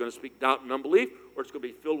 It's either going to speak doubt and unbelief, or it's going to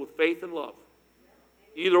be filled with faith and love.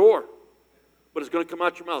 Either or. But it's going to come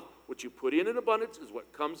out your mouth. What you put in abundance is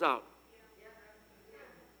what comes out.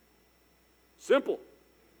 Simple.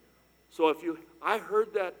 So I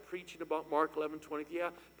heard that preaching about Mark 11:20. Yeah,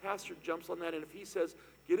 pastor jumps on that, and if he says,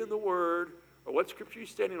 get in the Word, or what scripture you're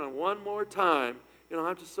standing on one more time,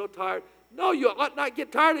 I'm just so tired. No, you ought not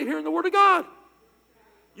get tired of hearing the Word of God.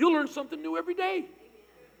 You'll learn something new every day.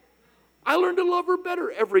 I learn to love her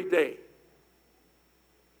better every day.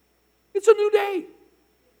 It's a new day.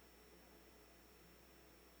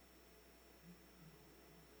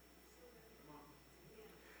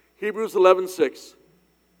 Hebrews 11:6.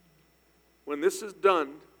 When this is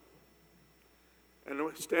done, and I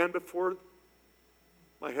stand before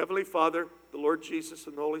my Heavenly Father, the Lord Jesus,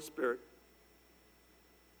 and the Holy Spirit,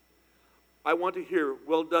 I want to hear,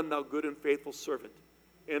 well done, thou good and faithful servant.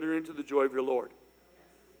 Enter into the joy of your Lord.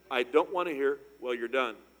 I don't want to hear, well, you're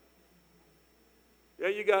done. Yeah,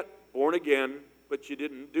 you got born again, but you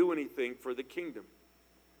didn't do anything for the kingdom.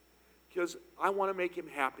 Because I want to make him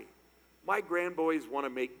happy. My grandboys want to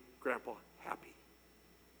make Grandpa happy.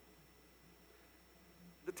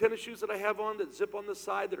 The tennis shoes that I have on that zip on the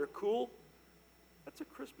side that are cool, that's a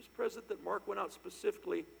Christmas present that Mark went out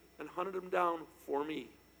specifically and hunted them down for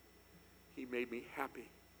me. He made me happy.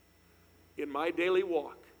 In my daily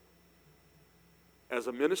walk, as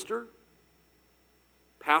a minister,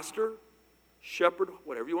 pastor, shepherd,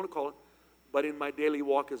 whatever you want to call it, but in my daily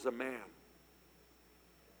walk as a man,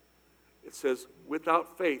 it says,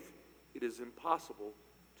 without faith, it is impossible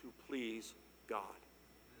to please God.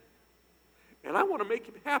 And I want to make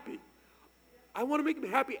him happy. I want to make him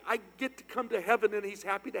happy. I get to come to heaven and he's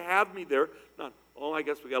happy to have me there. Not, oh, I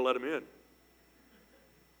guess we got to let him in.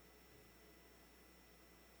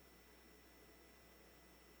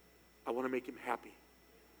 I want to make him happy.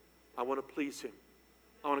 I want to please him.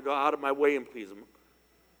 I want to go out of my way and please him.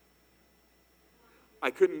 I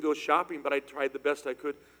couldn't go shopping, but I tried the best I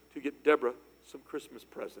could to get Deborah some Christmas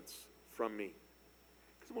presents from me.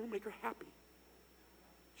 Because I want to make her happy.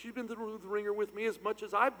 She's been through the ringer with me as much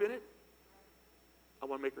as I've been it. I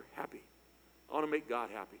want to make her happy. I want to make God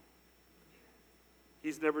happy.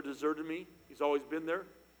 He's never deserted me. He's always been there.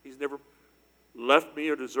 He's never left me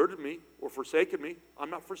or deserted me or forsaken me. I'm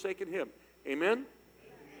not forsaking him. Amen?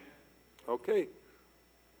 Okay.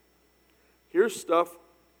 Here's stuff,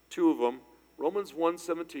 two of them. Romans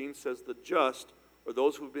 1:17 says the just are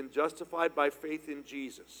those who have been justified by faith in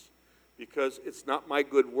Jesus. Because it's not my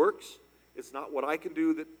good works. It's not what I can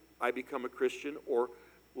do that I become a Christian or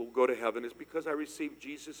will go to heaven. It's because I received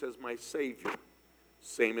Jesus as my Savior.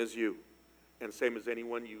 Same as you. And same as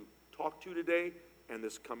anyone you talk to today and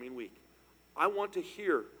this coming week. I want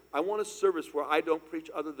a service where I don't preach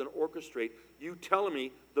other than orchestrate. You telling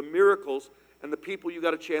me the miracles and the people you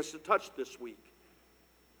got a chance to touch this week.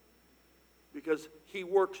 Because he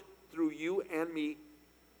works through you and me.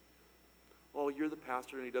 Oh, you're the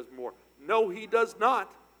pastor and he does more. No, he does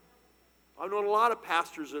not. I've known a lot of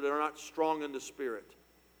pastors that are not strong in the Spirit.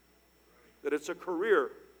 That it's a career,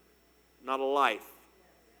 not a life.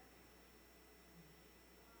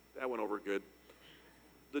 That went over good.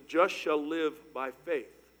 The just shall live by faith.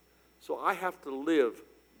 So I have to live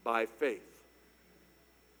by faith.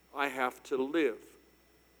 I have to live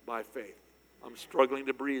by faith. I'm struggling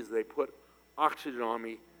to breathe. They put oxygen on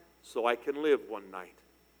me so I can live one night.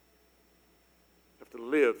 I have to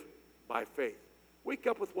live by faith. Wake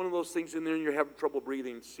up with one of those things in there and you're having trouble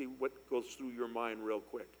breathing and see what goes through your mind real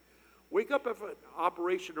quick. Wake up after an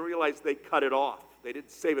operation and realize they cut it off. They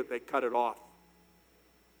didn't save it, they cut it off.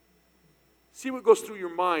 See what goes through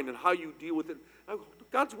your mind and how you deal with it.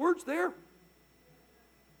 God's word's there.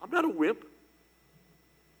 I'm not a wimp.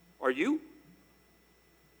 Are you?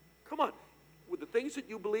 Come on. With the things that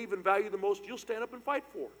you believe and value the most, you'll stand up and fight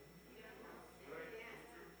for.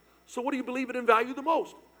 So what do you believe in and value the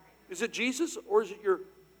most? Is it Jesus or is it your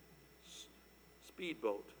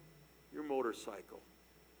speedboat, your motorcycle?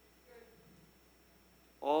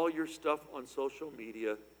 All your stuff on social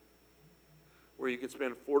media, where you can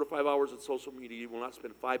spend 4 to 5 hours on social media, you will not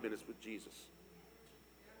spend 5 minutes with Jesus.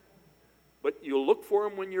 But you'll look for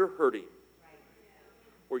him when you're hurting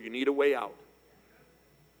or you need a way out.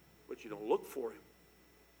 But you don't look for him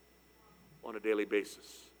on a daily basis.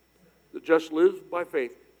 The just live by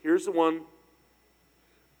faith. Here's the one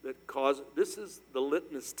that causes, this is the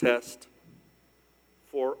litmus test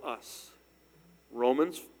for us.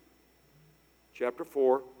 Romans chapter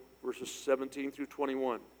 4, verses 17 through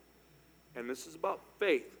 21. And this is about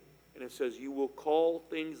faith. And it says, you will call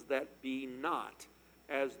things that be not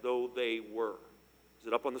as though they were. Is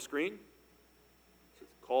it up on the screen? It says,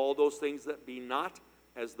 call those things that be not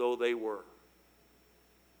as though they were.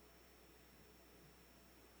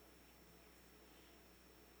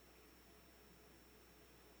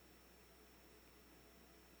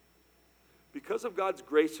 Because of God's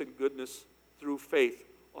grace and goodness through faith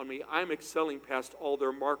on me, I'm excelling past all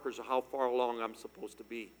their markers of how far along I'm supposed to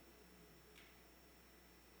be.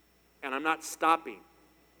 And I'm not stopping.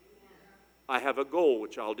 I have a goal,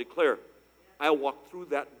 which I'll declare. I'll walk through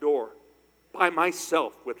that door by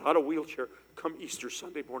myself without a wheelchair come Easter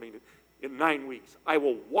Sunday morning in 9 weeks. I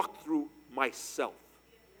will walk through myself.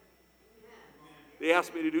 They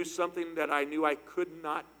asked me to do something that I knew I could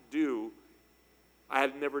not do. I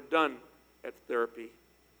had never done at therapy.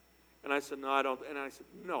 And I said, no, I don't. And I said,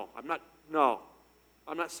 no, I'm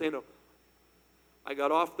not saying no. I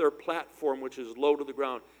got off their platform, which is low to the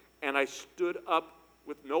ground, and I stood up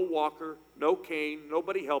with no walker, no cane,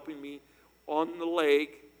 nobody helping me, on the leg,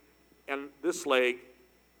 and this leg,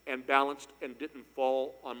 and balanced and didn't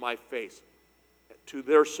fall on my face. To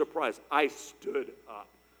their surprise, I stood up.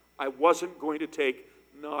 I wasn't going to take,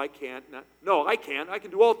 no, I can't. No, I can. I can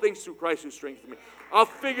do all things through Christ who strengthens me. I'll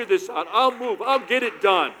figure this out. I'll move. I'll get it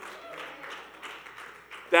done.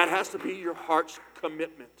 That has to be your heart's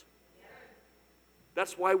commitment.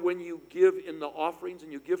 That's why when you give in the offerings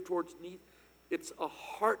and you give towards need, it's a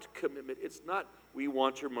heart commitment. It's not, we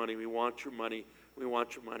want your money, we want your money, we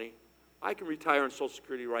want your money. I can retire on Social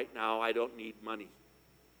Security right now. I don't need money.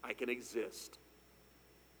 I can exist.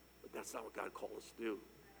 But that's not what God called us to do.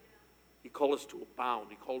 He called us to abound.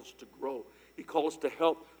 He called us to grow. He called us to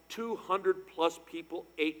help. 200 plus people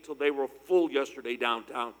ate till they were full yesterday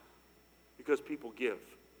downtown because people give.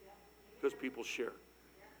 because people share.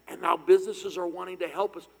 And now businesses are wanting to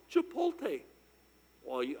help us. Chipotle.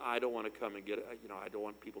 Well, I don't want to come and get it. I don't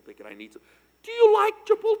want people thinking I need some. Do you like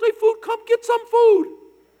Chipotle food? Come get some food.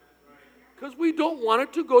 Because we don't want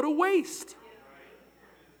it to go to waste.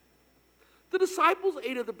 The disciples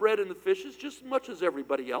ate of the bread and the fishes just as much as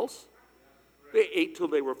everybody else. They ate till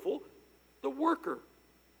they were full. The worker,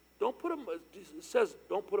 it says,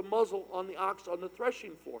 don't put a muzzle on the ox on the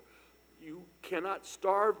threshing floor. You cannot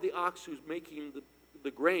starve the ox who's making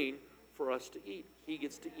the grain for us to eat. He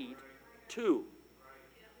gets to eat too.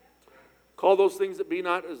 Call those things that be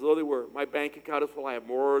not as though they were. My bank account is full. I have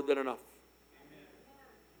more than enough.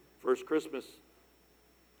 First Christmas,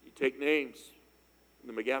 you take names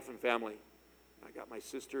in the McGaffin family. I got my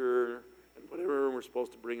sister and whatever, and we're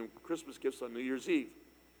supposed to bring them Christmas gifts on New Year's Eve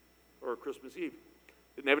or Christmas Eve.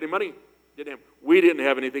 Didn't have any money. We didn't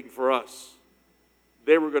have anything for us.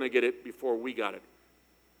 They were going to get it before we got it.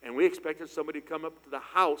 And we expected somebody to come up to the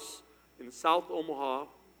house in South Omaha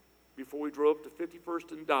before we drove up to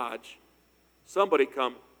 51st and Dodge. Somebody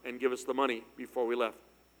come and give us the money before we left.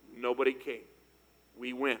 Nobody came.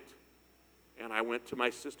 We went. And I went to my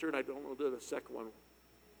sister, and I don't know the second one,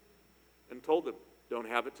 and told them, don't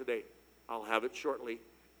have it today. I'll have it shortly,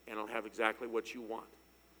 and I'll have exactly what you want.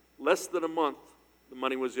 Less than a month, the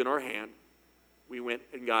money was in our hand. We went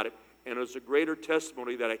and got it. And it was a greater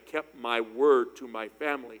testimony that I kept my word to my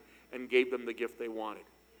family and gave them the gift they wanted.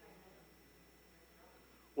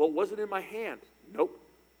 Well, it wasn't in my hand. Nope.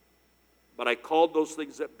 But I called those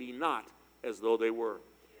things that be not as though they were.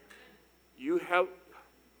 You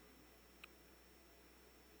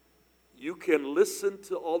can listen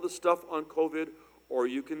to all the stuff on COVID, or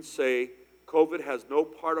you can say, COVID has no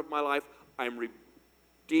part of my life. I'm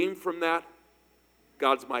redeemed from that.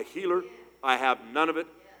 God's my healer. I have none of it.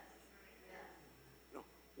 No.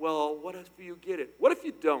 Well, what if you get it? What if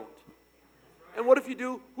you don't? And what if you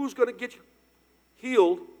do? Who's going to get you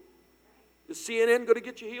healed? Is CNN going to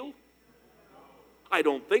get you healed? I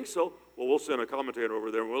don't think so. Well, we'll send a commentator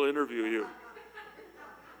over there and we'll interview you.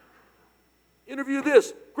 Interview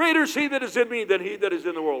this. Greater is he that is in me than he that is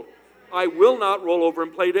in the world. I will not roll over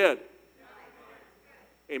and play dead.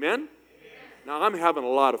 Amen? Now, I'm having a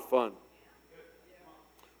lot of fun.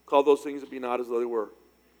 Call those things that be not as though they were.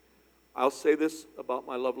 I'll say this about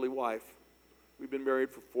my lovely wife. We've been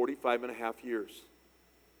married for 45 and a half years.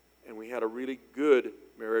 And we had a really good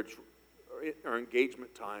marriage, our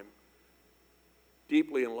engagement time.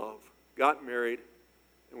 Deeply in love. Got married,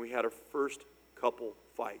 and we had our first couple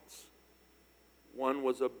fights. One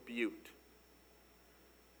was a beaut.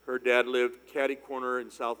 Her dad lived catty corner in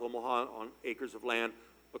South Omaha on acres of land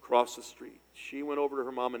across the street. She went over to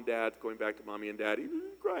her mom and dad, going back to mommy and daddy,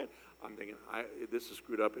 crying. I'm thinking, this is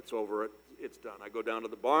screwed up. It's over. It's done. I go down to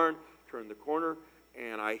the barn, turn the corner,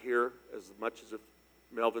 and I hear as much as if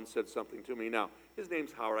Melvin said something to me. Now, his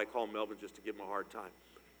name's Howard. I call him Melvin just to give him a hard time.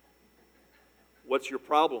 What's your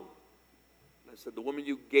problem? I said, the woman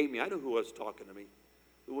you gave me, I knew who was talking to me.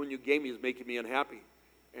 The woman you gave me is making me unhappy.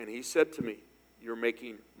 And he said to me, you're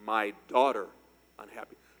making my daughter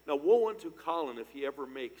unhappy. Now, woe unto Colin if he ever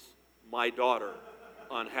makes my daughter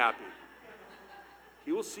unhappy.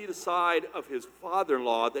 He will see the side of his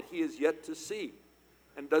father-in-law that he is yet to see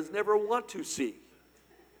and does never want to see,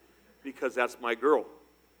 because that's my girl.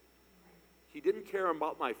 He didn't care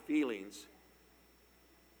about my feelings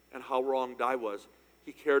and how wronged I was.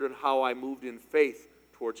 He cared on how I moved in faith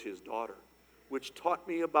towards his daughter, which taught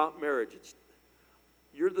me about marriage.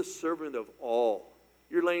 You're the servant of all.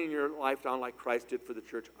 You're laying your life down like Christ did for the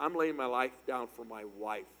church. I'm laying my life down for my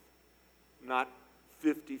wife, not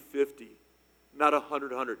 50-50, not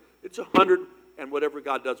 100-100. It's 100 and whatever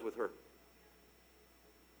God does with her.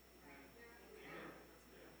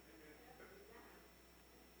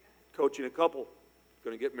 Coaching a couple,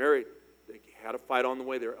 going to get married. They had a fight on the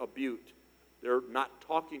way. They're a beaut. They're not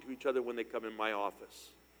talking to each other when they come in my office.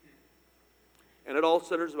 And it all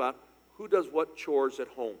centers about who does what chores at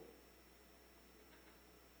home.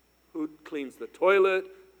 Who cleans the toilet,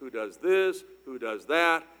 who does this, who does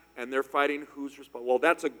that, and they're fighting who's responsible. Well,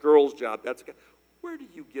 that's a girl's job. Where do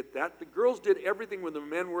you get that? The girls did everything when the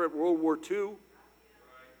men were at World War II.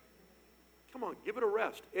 Come on, give it a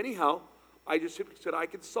rest. Anyhow, I just simply said, I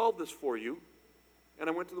can solve this for you. And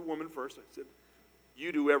I went to the woman first. I said,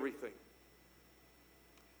 you do everything.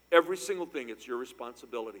 Every single thing, it's your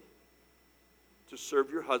responsibility to serve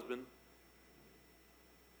your husband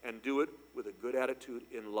and do it with a good attitude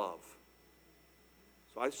in love.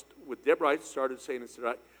 So with Deborah, I started saying,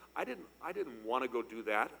 I didn't want to go do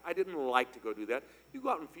that. I didn't like to go do that. You go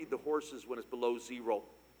out and feed the horses when it's below zero.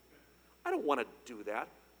 I don't want to do that.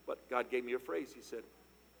 But God gave me a phrase. He said,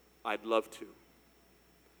 I'd love to.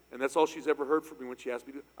 And that's all she's ever heard from me when she asked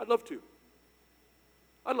me to. I'd love to.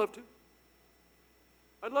 I'd love to.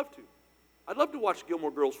 I'd love to. I'd love to watch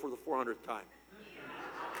Gilmore Girls for the 400th time.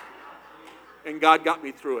 And God got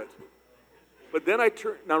me through it. But then I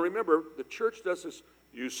turned, now remember, the church does this,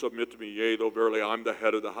 you submit to me, yea, though verily I'm the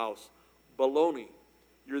head of the house. Baloney.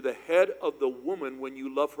 You're the head of the woman when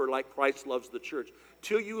you love her like Christ loves the church.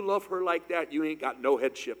 Till you love her like that, you ain't got no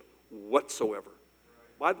headship whatsoever.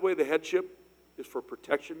 By the way, the headship is for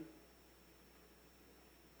protection.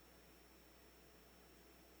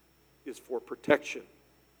 Is for protection.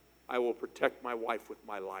 I will protect my wife with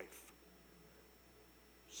my life.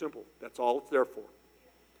 Simple. That's all it's there for.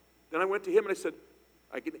 Then I went to him and I said,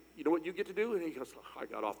 you know what you get to do? And he goes, I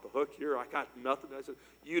got off the hook here. I got nothing. I said,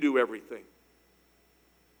 you do everything.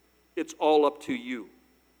 It's all up to you.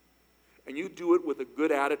 And you do it with a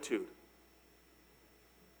good attitude.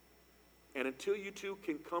 And until you two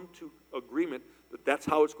can come to agreement that that's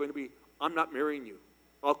how it's going to be, I'm not marrying you.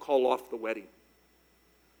 I'll call off the wedding.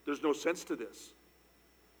 There's no sense to this.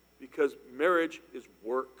 Because marriage is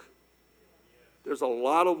work. There's a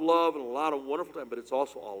lot of love and a lot of wonderful time, but it's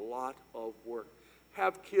also a lot of work.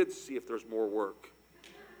 Have kids, see if there's more work.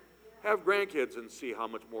 Have grandkids and see how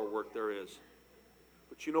much more work there is.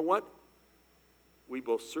 But you know what? We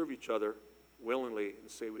both serve each other willingly and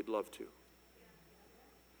say we'd love to.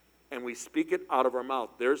 And we speak it out of our mouth.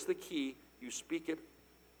 There's the key. You speak it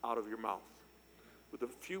out of your mouth. With the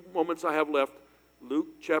few moments I have left, Luke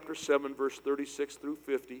chapter 7, verse 36 through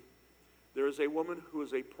 50. There is a woman who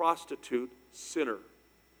is a prostitute sinner.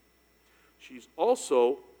 She's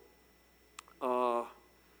also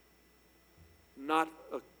not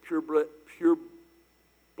a pure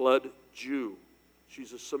blood Jew.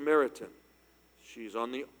 She's a Samaritan. She's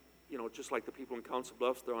on the, just like the people in Council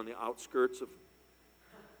Bluffs, they're on the outskirts of.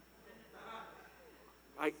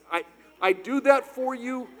 I do that for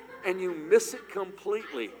you, and you miss it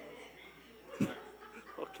completely.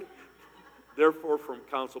 Okay. Therefore, from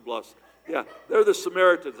Council Bluffs. Yeah, they're the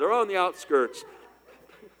Samaritans. They're on the outskirts.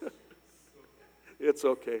 It's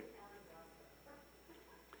okay.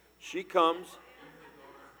 She comes.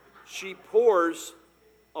 She pours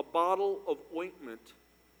a bottle of ointment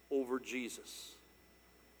over Jesus.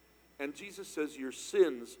 And Jesus says, your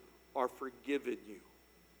sins are forgiven you.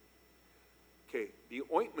 Okay, the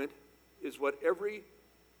ointment is what every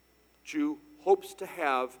Jew hopes to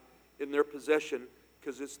have in their possession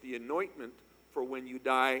because it's the anointment for when you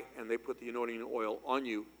die and they put the anointing oil on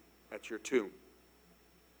you at your tomb.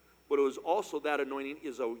 But it was also that anointing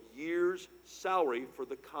is a year's salary for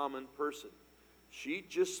the common person. She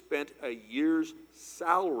just spent a year's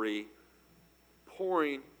salary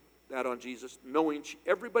pouring that on Jesus, knowing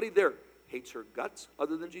everybody there hates her guts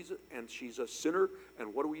other than Jesus, and she's a sinner,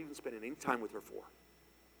 and what are we even spending any time with her for?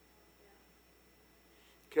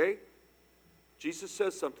 Okay? Jesus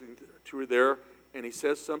says something to her there, and he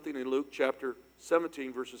says something in Luke chapter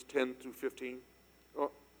 17, verses 10 through 15.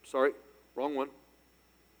 Oh, sorry, wrong one.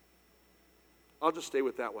 I'll just stay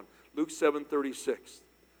with that one. Luke 7:36.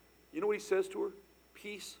 You know what he says to her?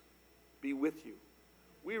 Peace be with you.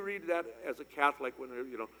 We read that as a Catholic when they're,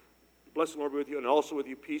 bless the Lord be with you, and also with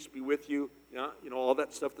you, peace be with you. All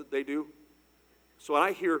that stuff that they do. So when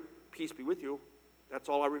I hear peace be with you, that's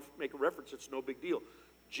all I make a reference. It's no big deal.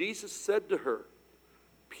 Jesus said to her,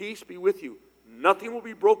 peace be with you. Nothing will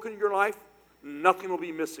be broken in your life. Nothing will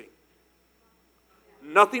be missing.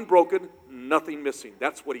 Nothing broken, nothing missing.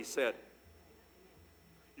 That's what he said.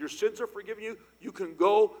 Your sins are forgiven you. You can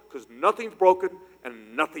go because nothing's broken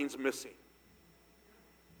and nothing's missing.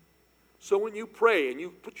 So when you pray and you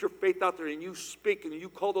put your faith out there and you speak and you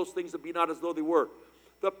call those things that be not as though they were,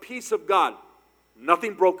 the peace of God,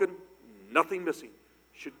 nothing broken, nothing missing,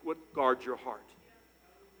 should guard your heart.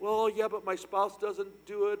 Well, yeah, but my spouse doesn't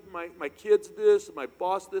do it. My kids this, my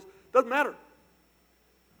boss this. Doesn't matter.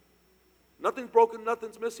 Nothing's broken,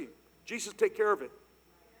 nothing's missing. Jesus take care of it.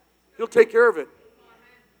 He'll take care of it.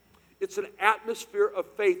 It's an atmosphere of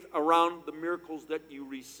faith around the miracles that you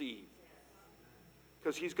receive.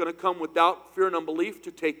 Because he's going to come with doubt, fear, and unbelief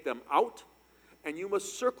to take them out. And you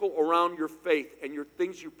must circle around your faith and your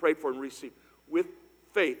things you prayed for and receive. With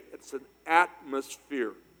faith, it's an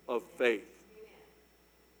atmosphere of faith.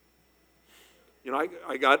 We're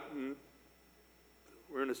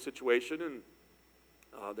in a situation, and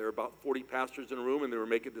there are about 40 pastors in a room, and they were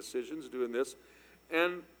making decisions, doing this.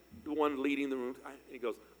 And the one leading the room, he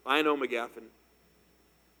goes, I know, McGaffin,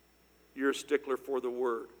 you're a stickler for the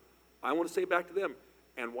word. I want to say back to them,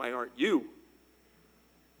 and why aren't you?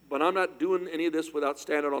 But I'm not doing any of this without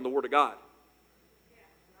standing on the word of God.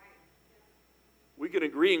 We can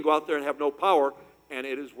agree and go out there and have no power and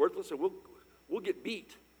it is worthless, and we'll get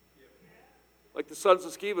beat. Like the sons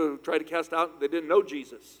of Sceva who tried to cast out, they didn't know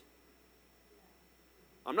Jesus.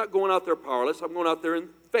 I'm not going out there powerless. I'm going out there in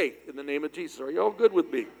faith in the name of Jesus. Are you all good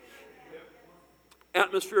with me?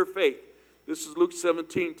 Atmosphere of faith. This is Luke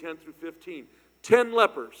 17, 10 through 15. 10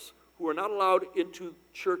 lepers who are not allowed into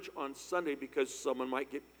church on Sunday because someone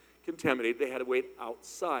might get contaminated. They had to wait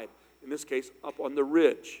outside. In this case, up on the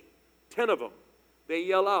ridge. 10 of them. They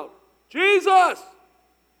yell out, Jesus,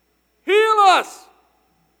 heal us.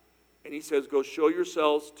 And he says, go show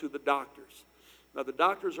yourselves to the doctors. Now, the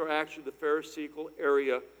doctors are actually the Pharisaical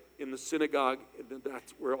area in the synagogue, and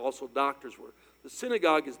that's where also doctors were. The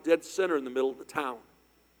synagogue is dead center in the middle of the town.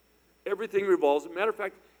 Everything revolves. As a matter of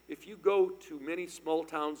fact, if you go to many small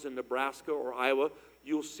towns in Nebraska or Iowa,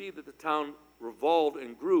 you'll see that the town revolved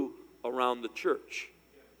and grew around the church.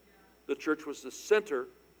 The church was the center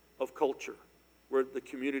of culture, where the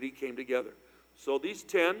community came together. So these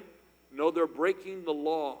 10 know they're breaking the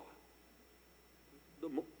law.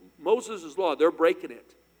 Moses' law, they're breaking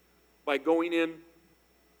it by going in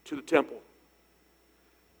to the temple.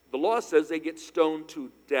 The law says they get stoned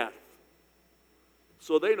to death.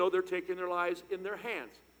 So they know they're taking their lives in their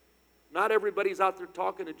hands. Not everybody's out there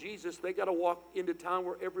talking to Jesus. They got to walk into town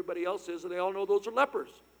where everybody else is, and they all know those are lepers.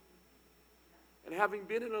 And having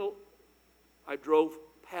been I drove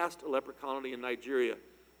past a leper colony in Nigeria.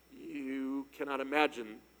 You cannot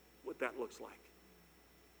imagine what that looks like.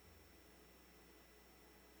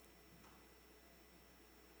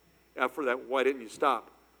 After that, why didn't you stop?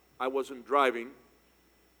 I wasn't driving,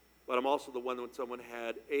 but I'm also the one that when someone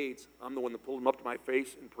had AIDS, I'm the one that pulled him up to my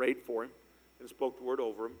face and prayed for him and spoke the word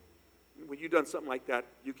over him. When you've done something like that,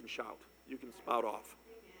 you can shout. You can spout off.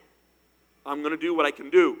 I'm going to do what I can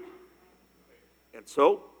do. And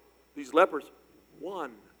so, these lepers,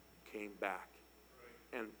 one came back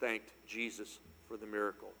and thanked Jesus for the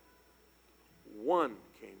miracle. One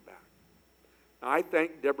came back. Now, I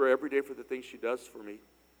thank Deborah every day for the things she does for me.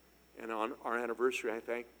 And on our anniversary, I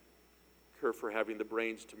thank her for having the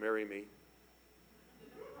brains to marry me.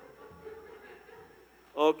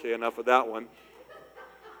 Okay, enough of that one.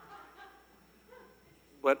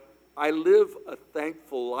 But I live a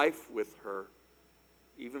thankful life with her,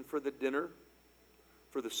 even for the dinner,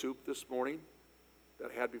 for the soup this morning that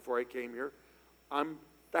I had before I came here. I'm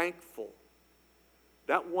thankful.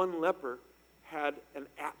 That one leper had an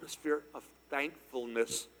atmosphere of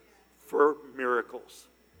thankfulness for miracles.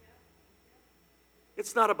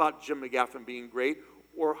 It's not about Jim McGaffin being great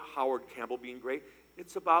or Howard Campbell being great.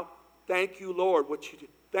 It's about, thank you, Lord, what you did.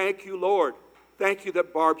 Thank you, Lord. Thank you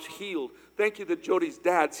that Barb's healed. Thank you that Jody's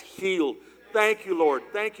dad's healed. Thank you, Lord.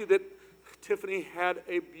 Thank you that Tiffany had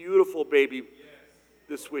a beautiful baby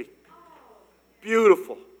this week.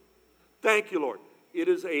 Beautiful. Thank you, Lord. It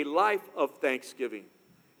is a life of thanksgiving.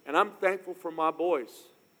 And I'm thankful for my boys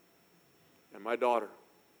and my daughter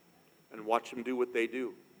and watch them do what they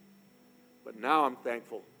do. But now I'm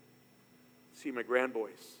thankful to see my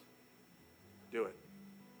grandboys do it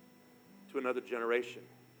to another generation.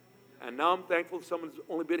 And now I'm thankful someone's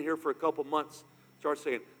only been here for a couple months starts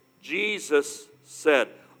saying, Jesus said,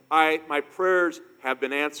 my prayers have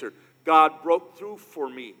been answered. God broke through for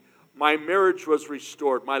me. My marriage was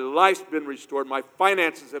restored. My life's been restored. My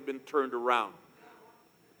finances have been turned around.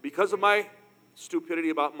 Because of my stupidity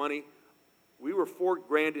about money, we were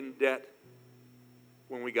 $4,000 in debt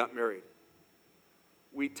when we got married.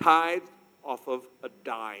 We tithed off of a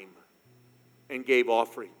dime and gave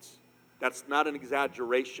offerings. That's not an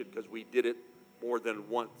exaggeration because we did it more than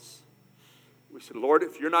once. We said, Lord,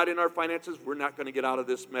 if you're not in our finances, we're not going to get out of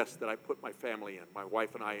this mess that I put my family in, my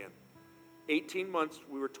wife and I in. 18 months,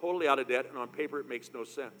 we were totally out of debt, and on paper, it makes no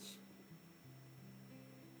sense.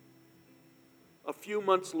 A few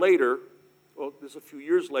months later, well, this is a few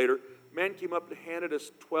years later, a man came up and handed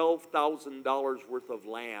us $12,000 worth of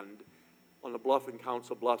land on the bluff in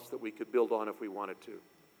Council Bluffs that we could build on if we wanted to.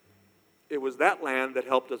 It was that land that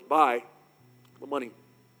helped us buy the money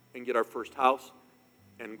and get our first house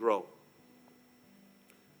and grow.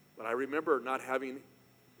 But I remember not having,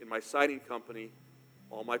 in my siding company,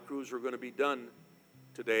 all my crews were going to be done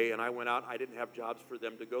today, and I went out. I didn't have jobs for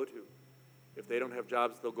them to go to. If they don't have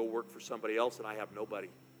jobs, they'll go work for somebody else, and I have nobody.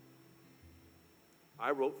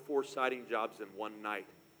 I wrote 4 siding jobs in one night.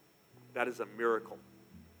 That is a miracle.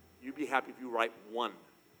 You'd be happy if you write 1.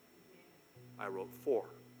 I wrote 4.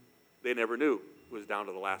 They never knew it was down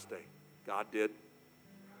to the last day. God did.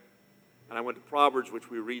 And I went to Proverbs,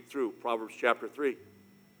 which we read through, Proverbs chapter 3.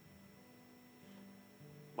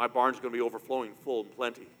 My barn's going to be overflowing full and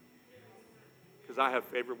plenty. Because I have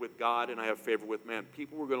favor with God and I have favor with man.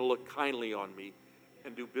 People were going to look kindly on me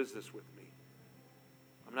and do business with me.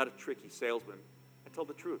 I'm not a tricky salesman. I tell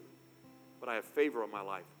the truth. But I have favor on my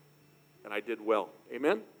life. And I did well.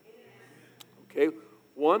 Amen? Okay.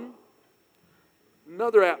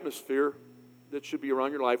 Another atmosphere that should be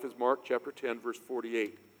around your life is Mark chapter 10, verse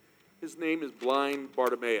 48. His name is blind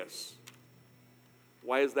Bartimaeus.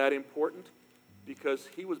 Why is that important? Because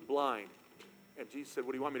he was blind. And Jesus said,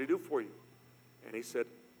 what do you want me to do for you? And he said,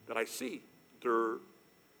 that I see.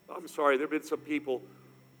 I'm sorry, there have been some people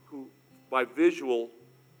who, by visual,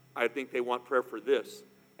 I think they want prayer for this.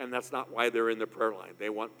 And that's not why they're in the prayer line. They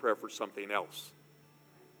want prayer for something else.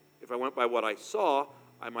 If I went by what I saw,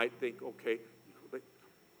 I might think, okay.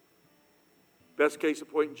 Best case in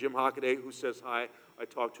point, Jim Hockaday, who says hi. I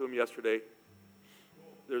talked to him yesterday.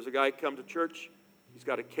 There's a guy come to church. He's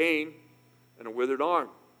got a cane and a withered arm.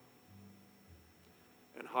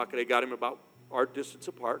 And Hockaday got him about our distance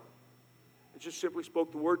apart. And just simply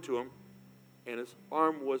spoke the word to him. And his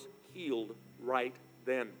arm was healed right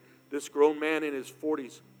then. This grown man in his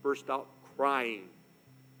 40s burst out crying.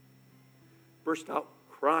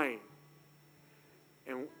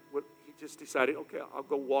 And he just decided, okay, I'll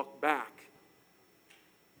go walk back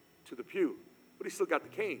to the pew. But he still got the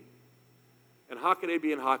cane. And Hockaday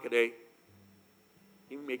being Hockaday,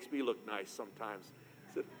 he makes me look nice sometimes.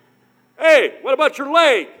 He said, hey, what about your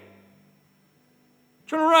leg?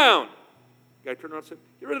 Turn around. The guy turned around and said,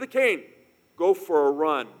 get rid of the cane. Go for a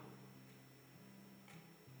run.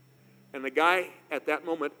 And the guy at that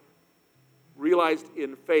moment realized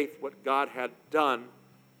in faith what God had done.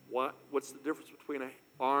 What's the difference between an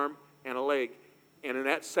arm and a leg? And in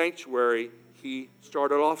that sanctuary, he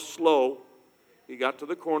started off slow. He got to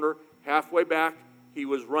the corner. Halfway back, he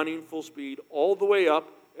was running full speed all the way up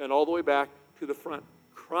and all the way back to the front,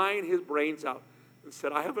 crying his brains out, and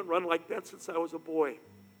said, I haven't run like that since I was a boy.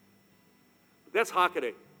 But that's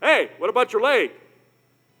Hockaday. Hey, what about your leg?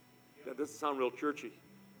 That doesn't sound real churchy.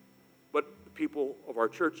 But the people of our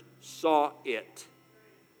church saw it.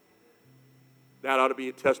 That ought to be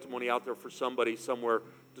a testimony out there for somebody somewhere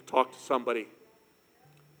to talk to somebody.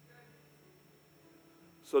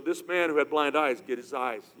 So this man who had blind eyes get his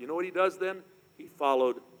eyes. You know what he does then? He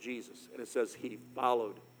followed Jesus. And it says he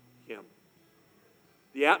followed him.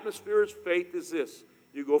 The atmosphere of faith is this.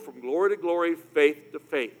 You go from glory to glory, faith to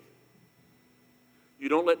faith. You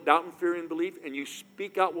don't let doubt and fear and belief, and you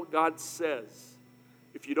speak out what God says.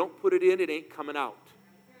 If you don't put it in, it ain't coming out.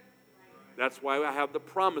 That's why I have the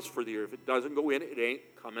promise for the year. If it doesn't go in, it ain't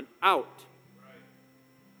coming out.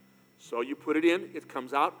 So you put it in, it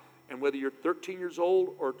comes out, and whether you're 13 years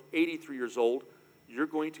old or 83 years old, you're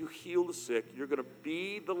going to heal the sick. You're going to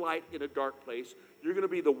be the light in a dark place. You're going to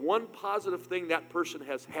be the one positive thing that person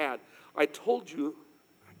has had. I told you,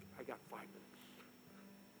 I got 5 minutes.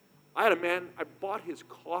 I had a man, I bought his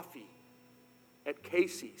coffee at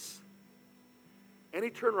Casey's. And he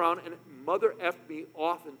turned around and mother effed me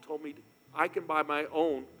off and told me I can buy my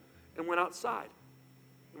own, and went outside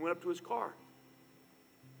and went up to his car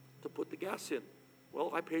to put the gas in.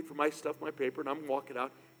 Well, I paid for my stuff, my paper, and I'm walking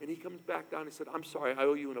out, and he comes back down and he said, I'm sorry, I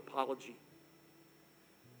owe you an apology.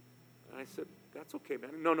 And I said, that's okay,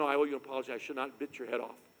 man. No, I owe you an apology. I should not bit your head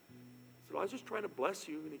off. I said, well, I was just trying to bless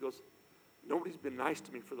you. And he goes, nobody's been nice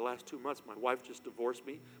to me for the last 2 months. My wife just divorced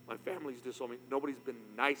me. My family's disowned me. Nobody's been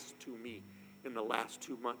nice to me in the last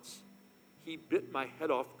 2 months. He bit my head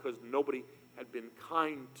off because nobody had been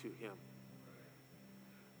kind to him.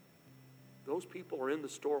 Those people are in the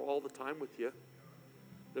store all the time with you.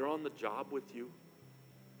 They're on the job with you.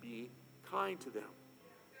 Be kind to them.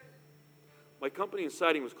 My company in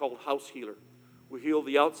siding was called House Healer. We heal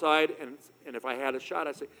the outside, and if I had a shot,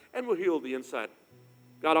 I'd say, and we'll heal the inside.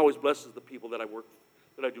 God always blesses the people that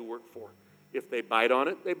I do work for. If they bite on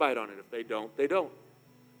it, they bite on it. If they don't, they don't.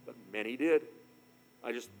 But many did.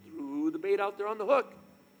 I just threw the bait out there on the hook.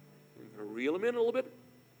 And reel them in a little bit.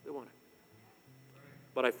 They want it.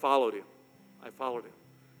 But I followed him.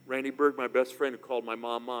 Randy Berg, my best friend, who called my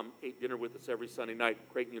mom, ate dinner with us every Sunday night at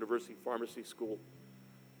Creighton University Pharmacy School.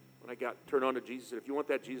 When I got turned on to Jesus, I said, if you want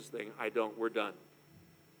that Jesus thing, I don't. We're done.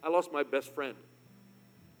 I lost my best friend.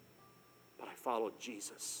 But I followed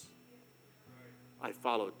Jesus.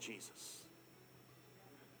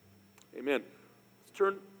 Amen. Let's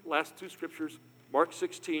turn last 2 scriptures. Mark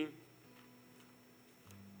 16,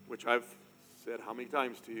 which I've said how many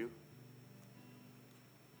times to you.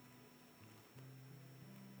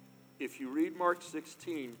 If you read Mark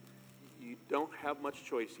 16, you don't have much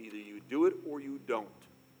choice. Either you do it or you don't.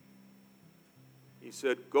 He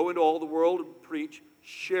said, go into all the world and preach.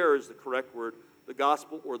 Share is the correct word. The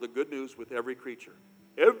gospel or the good news with every creature.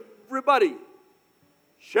 Everybody,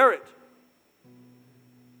 share it.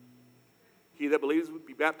 He that believes would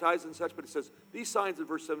be baptized and such, but it says, these signs in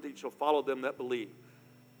verse 17 shall follow them that believe.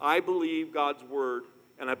 I believe God's word,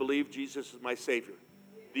 and I believe Jesus is my Savior.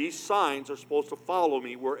 These signs are supposed to follow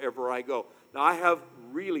me wherever I go. Now, I have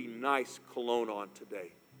really nice cologne on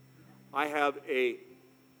today. I have a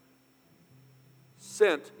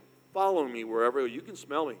scent following me wherever I go. You can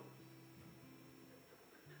smell me.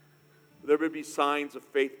 There would be signs of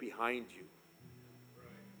faith behind you.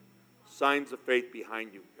 Signs of faith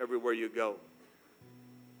behind you everywhere you go.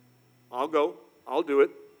 I'll go. I'll do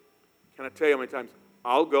it. Can I tell you how many times?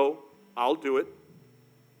 I'll go. I'll do it.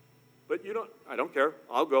 But I don't care.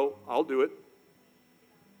 I'll go. I'll do it.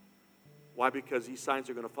 Why? Because these signs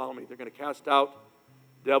are going to follow me. They're going to cast out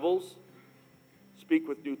devils, speak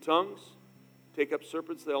with new tongues, take up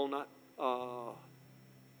serpents. They'll not, or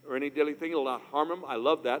any deadly thing. It'll not harm them. I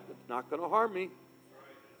love that. It's not going to harm me.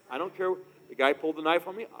 I don't care. The guy pulled the knife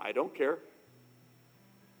on me. I don't care.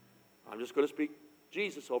 I'm just going to speak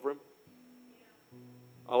Jesus over him.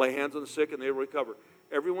 I'll lay hands on the sick and they will recover.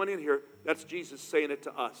 Everyone in here, that's Jesus saying it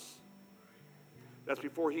to us. That's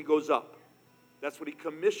before he goes up. That's what he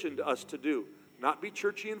commissioned us to do. Not be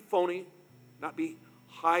churchy and phony, not be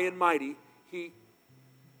high and mighty. He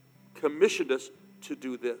commissioned us to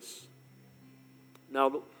do this.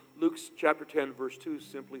 Now, Luke chapter 10, verse 2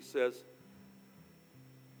 simply says,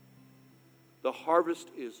 the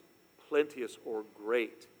harvest is plenteous or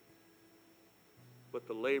great, but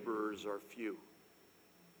the laborers are few.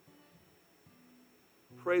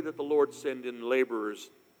 Pray that the Lord send in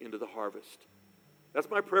laborers into the harvest. That's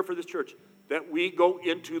my prayer for this church, that we go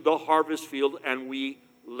into the harvest field and we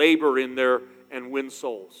labor in there and win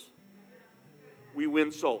souls. We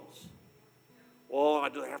win souls. Oh,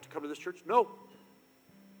 do they have to come to this church? No.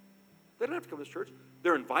 They don't have to come to this church.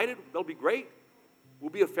 They're invited. They'll be great.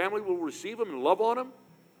 We'll be a family. We'll receive them and love on them.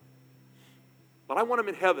 But I want them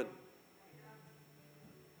in heaven.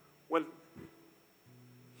 When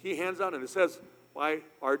he hands out and it says, by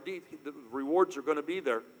our deed, the rewards are going to be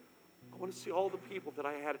there. I want to see all the people that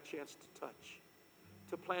I had a chance to touch,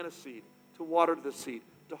 to plant a seed, to water the seed,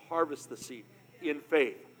 to harvest the seed in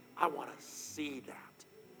faith. I want to see that.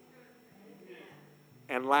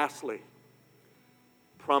 And lastly,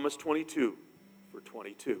 promise 22 for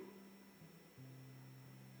 22.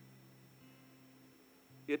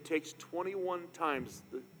 It takes 21 times,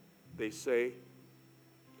 they say,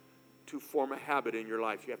 to form a habit in your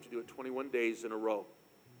life. You have to do it 21 days in a row.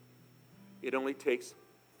 It only takes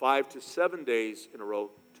 5 to 7 days in a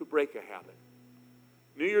row to break a habit.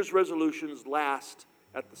 New Year's resolutions last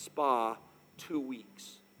at the spa 2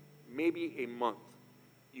 weeks, maybe a month.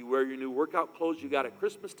 You wear your new workout clothes you got at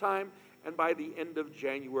Christmas time, and by the end of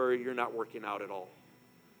January, you're not working out at all.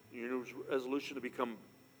 Your New Year's resolution to become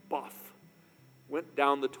buff went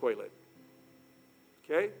down the toilet.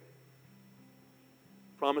 Okay?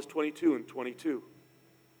 Promise 22 and 22.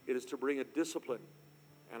 It is to bring a discipline.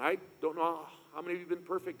 And I don't know how many of you have been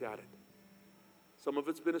perfect at it. Some of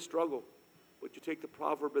it's been a struggle. But you take the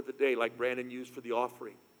proverb of the day like Brandon used for the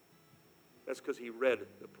offering. That's because he read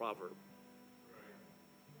the proverb.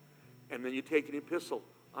 And then you take an epistle.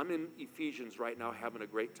 I'm in Ephesians right now having a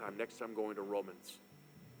great time. Next time I'm going to Romans.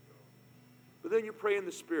 But then you pray in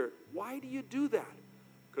the Spirit. Why do you do that?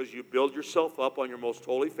 Because you build yourself up on your most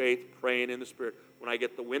holy faith, praying in the Spirit. When I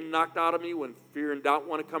get the wind knocked out of me, when fear and doubt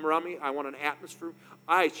want to come around me, I want an atmosphere.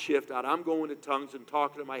 I shift out. I'm going to tongues and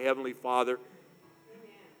talking to my Heavenly Father.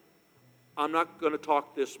 I'm not going to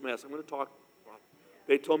talk this mess. I'm going to talk.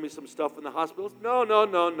 They told me some stuff in the hospitals. No. No.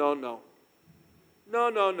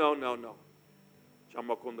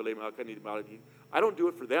 I don't do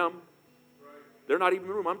it for them. They're not even in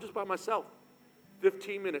the room. I'm just by myself.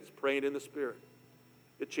 15 minutes praying in the Spirit.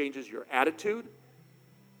 It changes your attitude.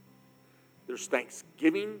 There's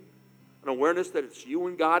thanksgiving, an awareness that it's you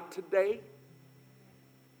and God today,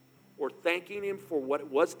 or thanking Him for what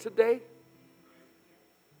it was today.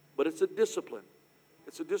 But it's a discipline.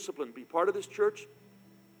 It's a discipline. Be part of this church.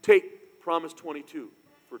 Take Promise 22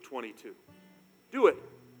 for 22. Do it.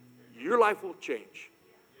 Your life will change.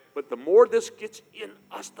 But the more this gets in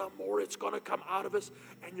us, the more it's going to come out of us,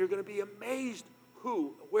 and you're going to be amazed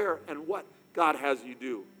who, where, and what God has you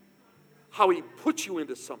do. How He puts you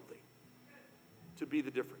into something to be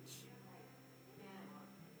the difference.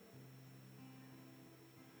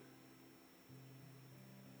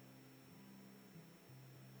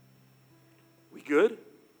 We good?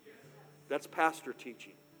 That's pastor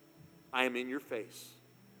teaching. I am in your face.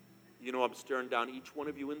 You know I'm staring down each one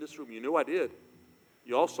of you in this room. You knew I did.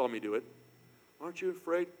 You all saw me do it. Aren't you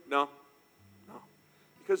afraid? No.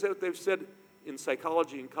 Because they've said in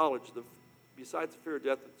psychology in college, besides the fear of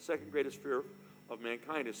death, the second greatest fear of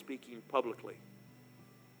mankind is speaking publicly.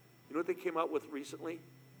 You know what they came out with recently?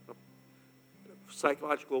 A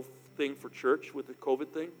psychological thing for church with the COVID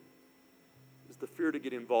thing is the fear to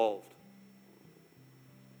get involved.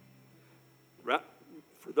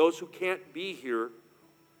 For those who can't be here,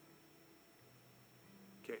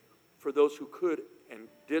 okay, for those who could and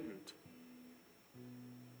didn't,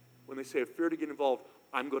 when they say a fear to get involved,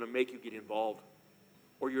 I'm going to make you get involved,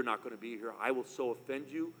 or you're not going to be here. I will so offend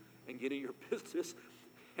you and get in your business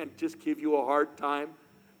and just give you a hard time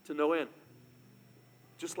to no end.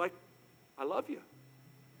 Just like I love you.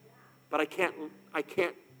 But I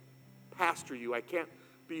can't pastor you. I can't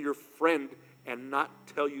be your friend and not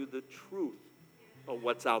tell you the truth of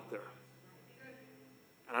what's out there.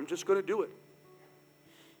 And I'm just going to do it.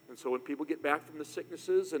 And so when people get back from the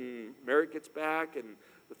sicknesses and Merritt gets back and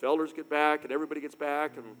the Felders get back and everybody gets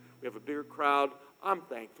back and we have a bigger crowd, I'm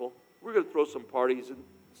thankful. We're going to throw some parties in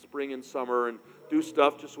spring and summer and do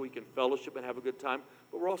stuff just so we can fellowship and have a good time.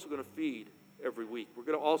 But we're also going to feed every week. We're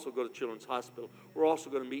going to also go to Children's Hospital. We're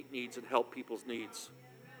also going to meet needs and help people's needs.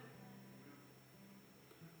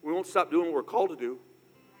 We won't stop doing what we're called to do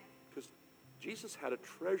because Jesus had a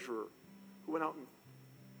treasurer who went out and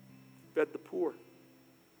fed the poor.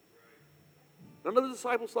 None of the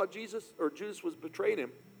disciples thought Judas was betraying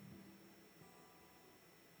him.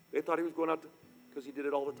 They thought he was going out because he did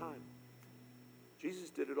it all the time. Jesus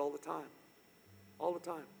did it all the time. All the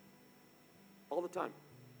time. All the time.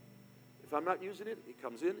 If I'm not using it, it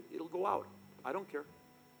comes in, it'll go out. I don't care.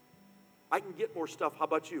 I can get more stuff. How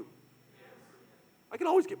about you? I can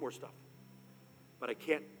always get more stuff. But I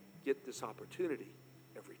can't get this opportunity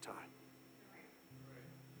every time.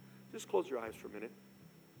 Just close your eyes for a minute.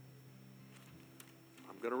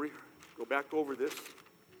 I'm going to go back over this.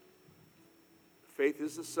 Faith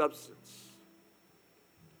is the substance.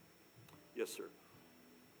 Yes, sir.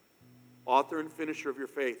 Author and finisher of your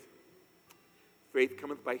faith. Faith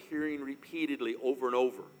cometh by hearing repeatedly over and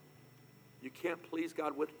over. You can't please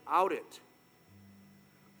God without it.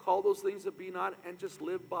 Call those things that be not and just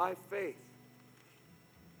live by faith.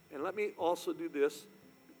 And let me also do this.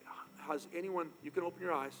 Has anyone, you can open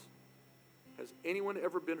your eyes. Has anyone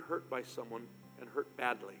ever been hurt by someone and hurt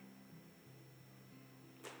badly?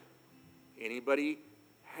 Anybody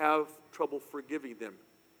have trouble forgiving them?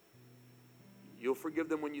 You'll forgive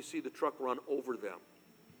them when you see the truck run over them.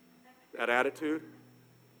 That attitude?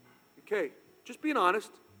 Okay, just being honest.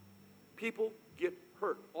 People get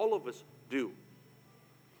hurt. All of us do.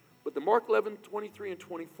 But the Mark 11, 23 and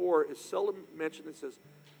 24 is seldom mentioned. It says,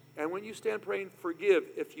 and when you stand praying, forgive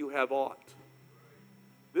if you have aught.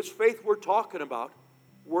 This faith we're talking about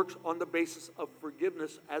works on the basis of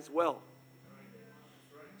forgiveness as well.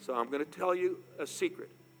 So I'm going to tell you a secret.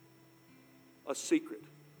 A secret.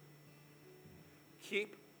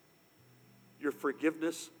 Keep your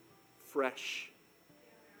forgiveness fresh.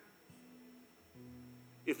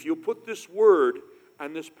 If you put this word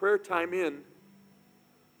and this prayer time in,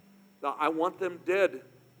 the I want them dead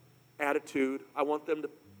attitude, I want them to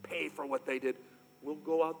pay for what they did, will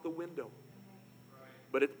go out the window.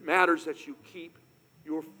 But it matters that you keep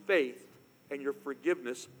your faith and your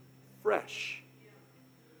forgiveness fresh.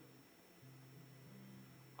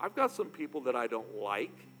 I've got some people that I don't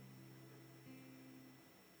like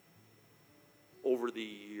over the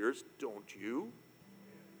years, don't you?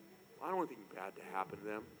 I don't want anything bad to happen to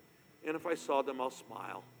them. And if I saw them, I'll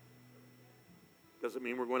smile. Doesn't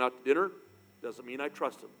mean we're going out to dinner. Doesn't mean I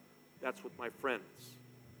trust them. That's with my friends.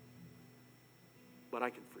 But I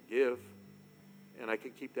can forgive, and I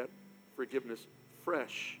can keep that forgiveness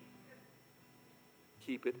fresh.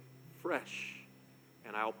 Keep it fresh.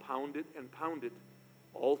 And I'll pound it and pound it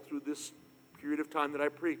all through this period of time that I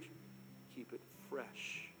preach. Keep it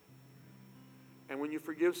fresh. And when you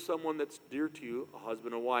forgive someone that's dear to you, a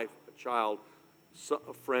husband, a wife, a child,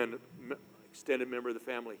 a friend, extended member of the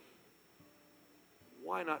family,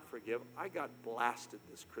 why not forgive? I got blasted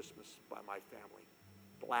this Christmas by my family.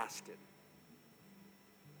 Blasted.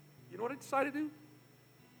 You know what I decided to do?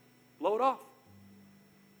 Blow it off.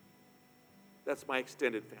 That's my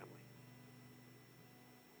extended family.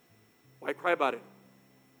 Why cry about it?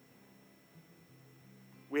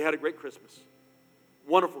 We had a great Christmas.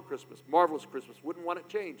 Wonderful Christmas. Marvelous Christmas. Wouldn't want it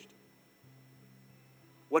changed.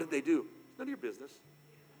 What did they do? It's none of your business.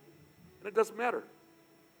 And it doesn't matter.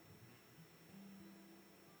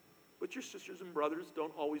 But your sisters and brothers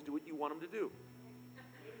don't always do what you want them to do.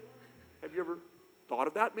 Have you ever thought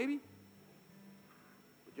of that, maybe?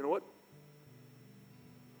 But you know what?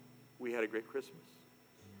 We had a great Christmas.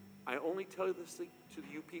 I only tell you this thing to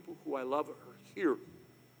you people who I love are here.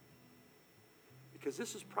 Because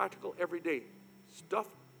this is practical every day. Stuff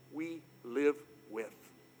we live with.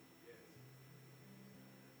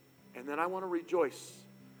 And then I want to rejoice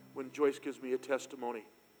when Joyce gives me a testimony,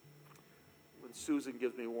 when Susan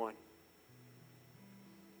gives me one,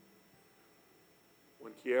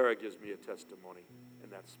 when Kiara gives me a testimony,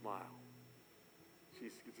 and that smile.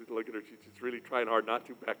 Look at her, she's really trying hard not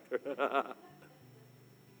to back there.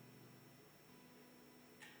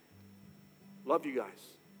 Love you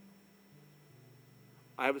guys.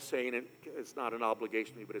 I have a saying, and it's not an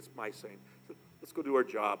obligation to me, but it's my saying. Let's go do our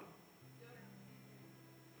job.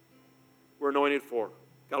 We're anointed for.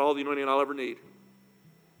 Got all the anointing I'll ever need.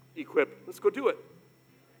 Equipped. Let's go do it.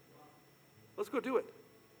 Let's go do it.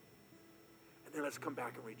 And then let's come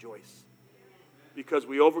back and rejoice. Because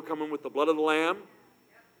we overcome them with the blood of the Lamb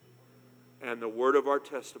and the word of our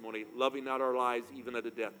testimony, loving not our lives even unto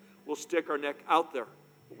death. We'll stick our neck out there,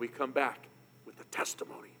 but we come back with the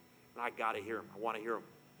testimony. And I got to hear them. I want to hear them.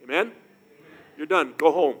 Amen? Amen? You're done.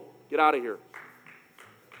 Go home. Get out of here.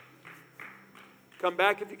 Come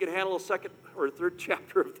back if you can handle a second or a third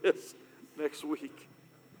chapter of this next week.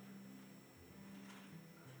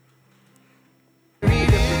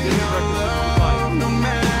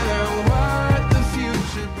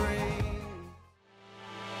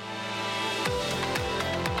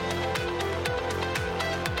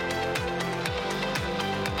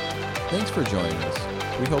 Thanks for joining us.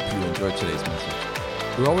 We hope you enjoyed today's message.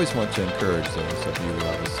 We always want to encourage those of you who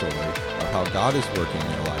have a story of how God is working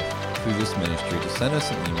in your life through this ministry to send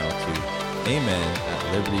us an email to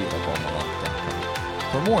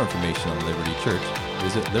amen@libertyofomaha.com. For more information on Liberty Church,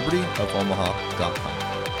 visit libertyofomaha.com.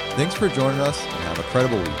 Thanks for joining us and have a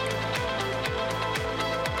credible week.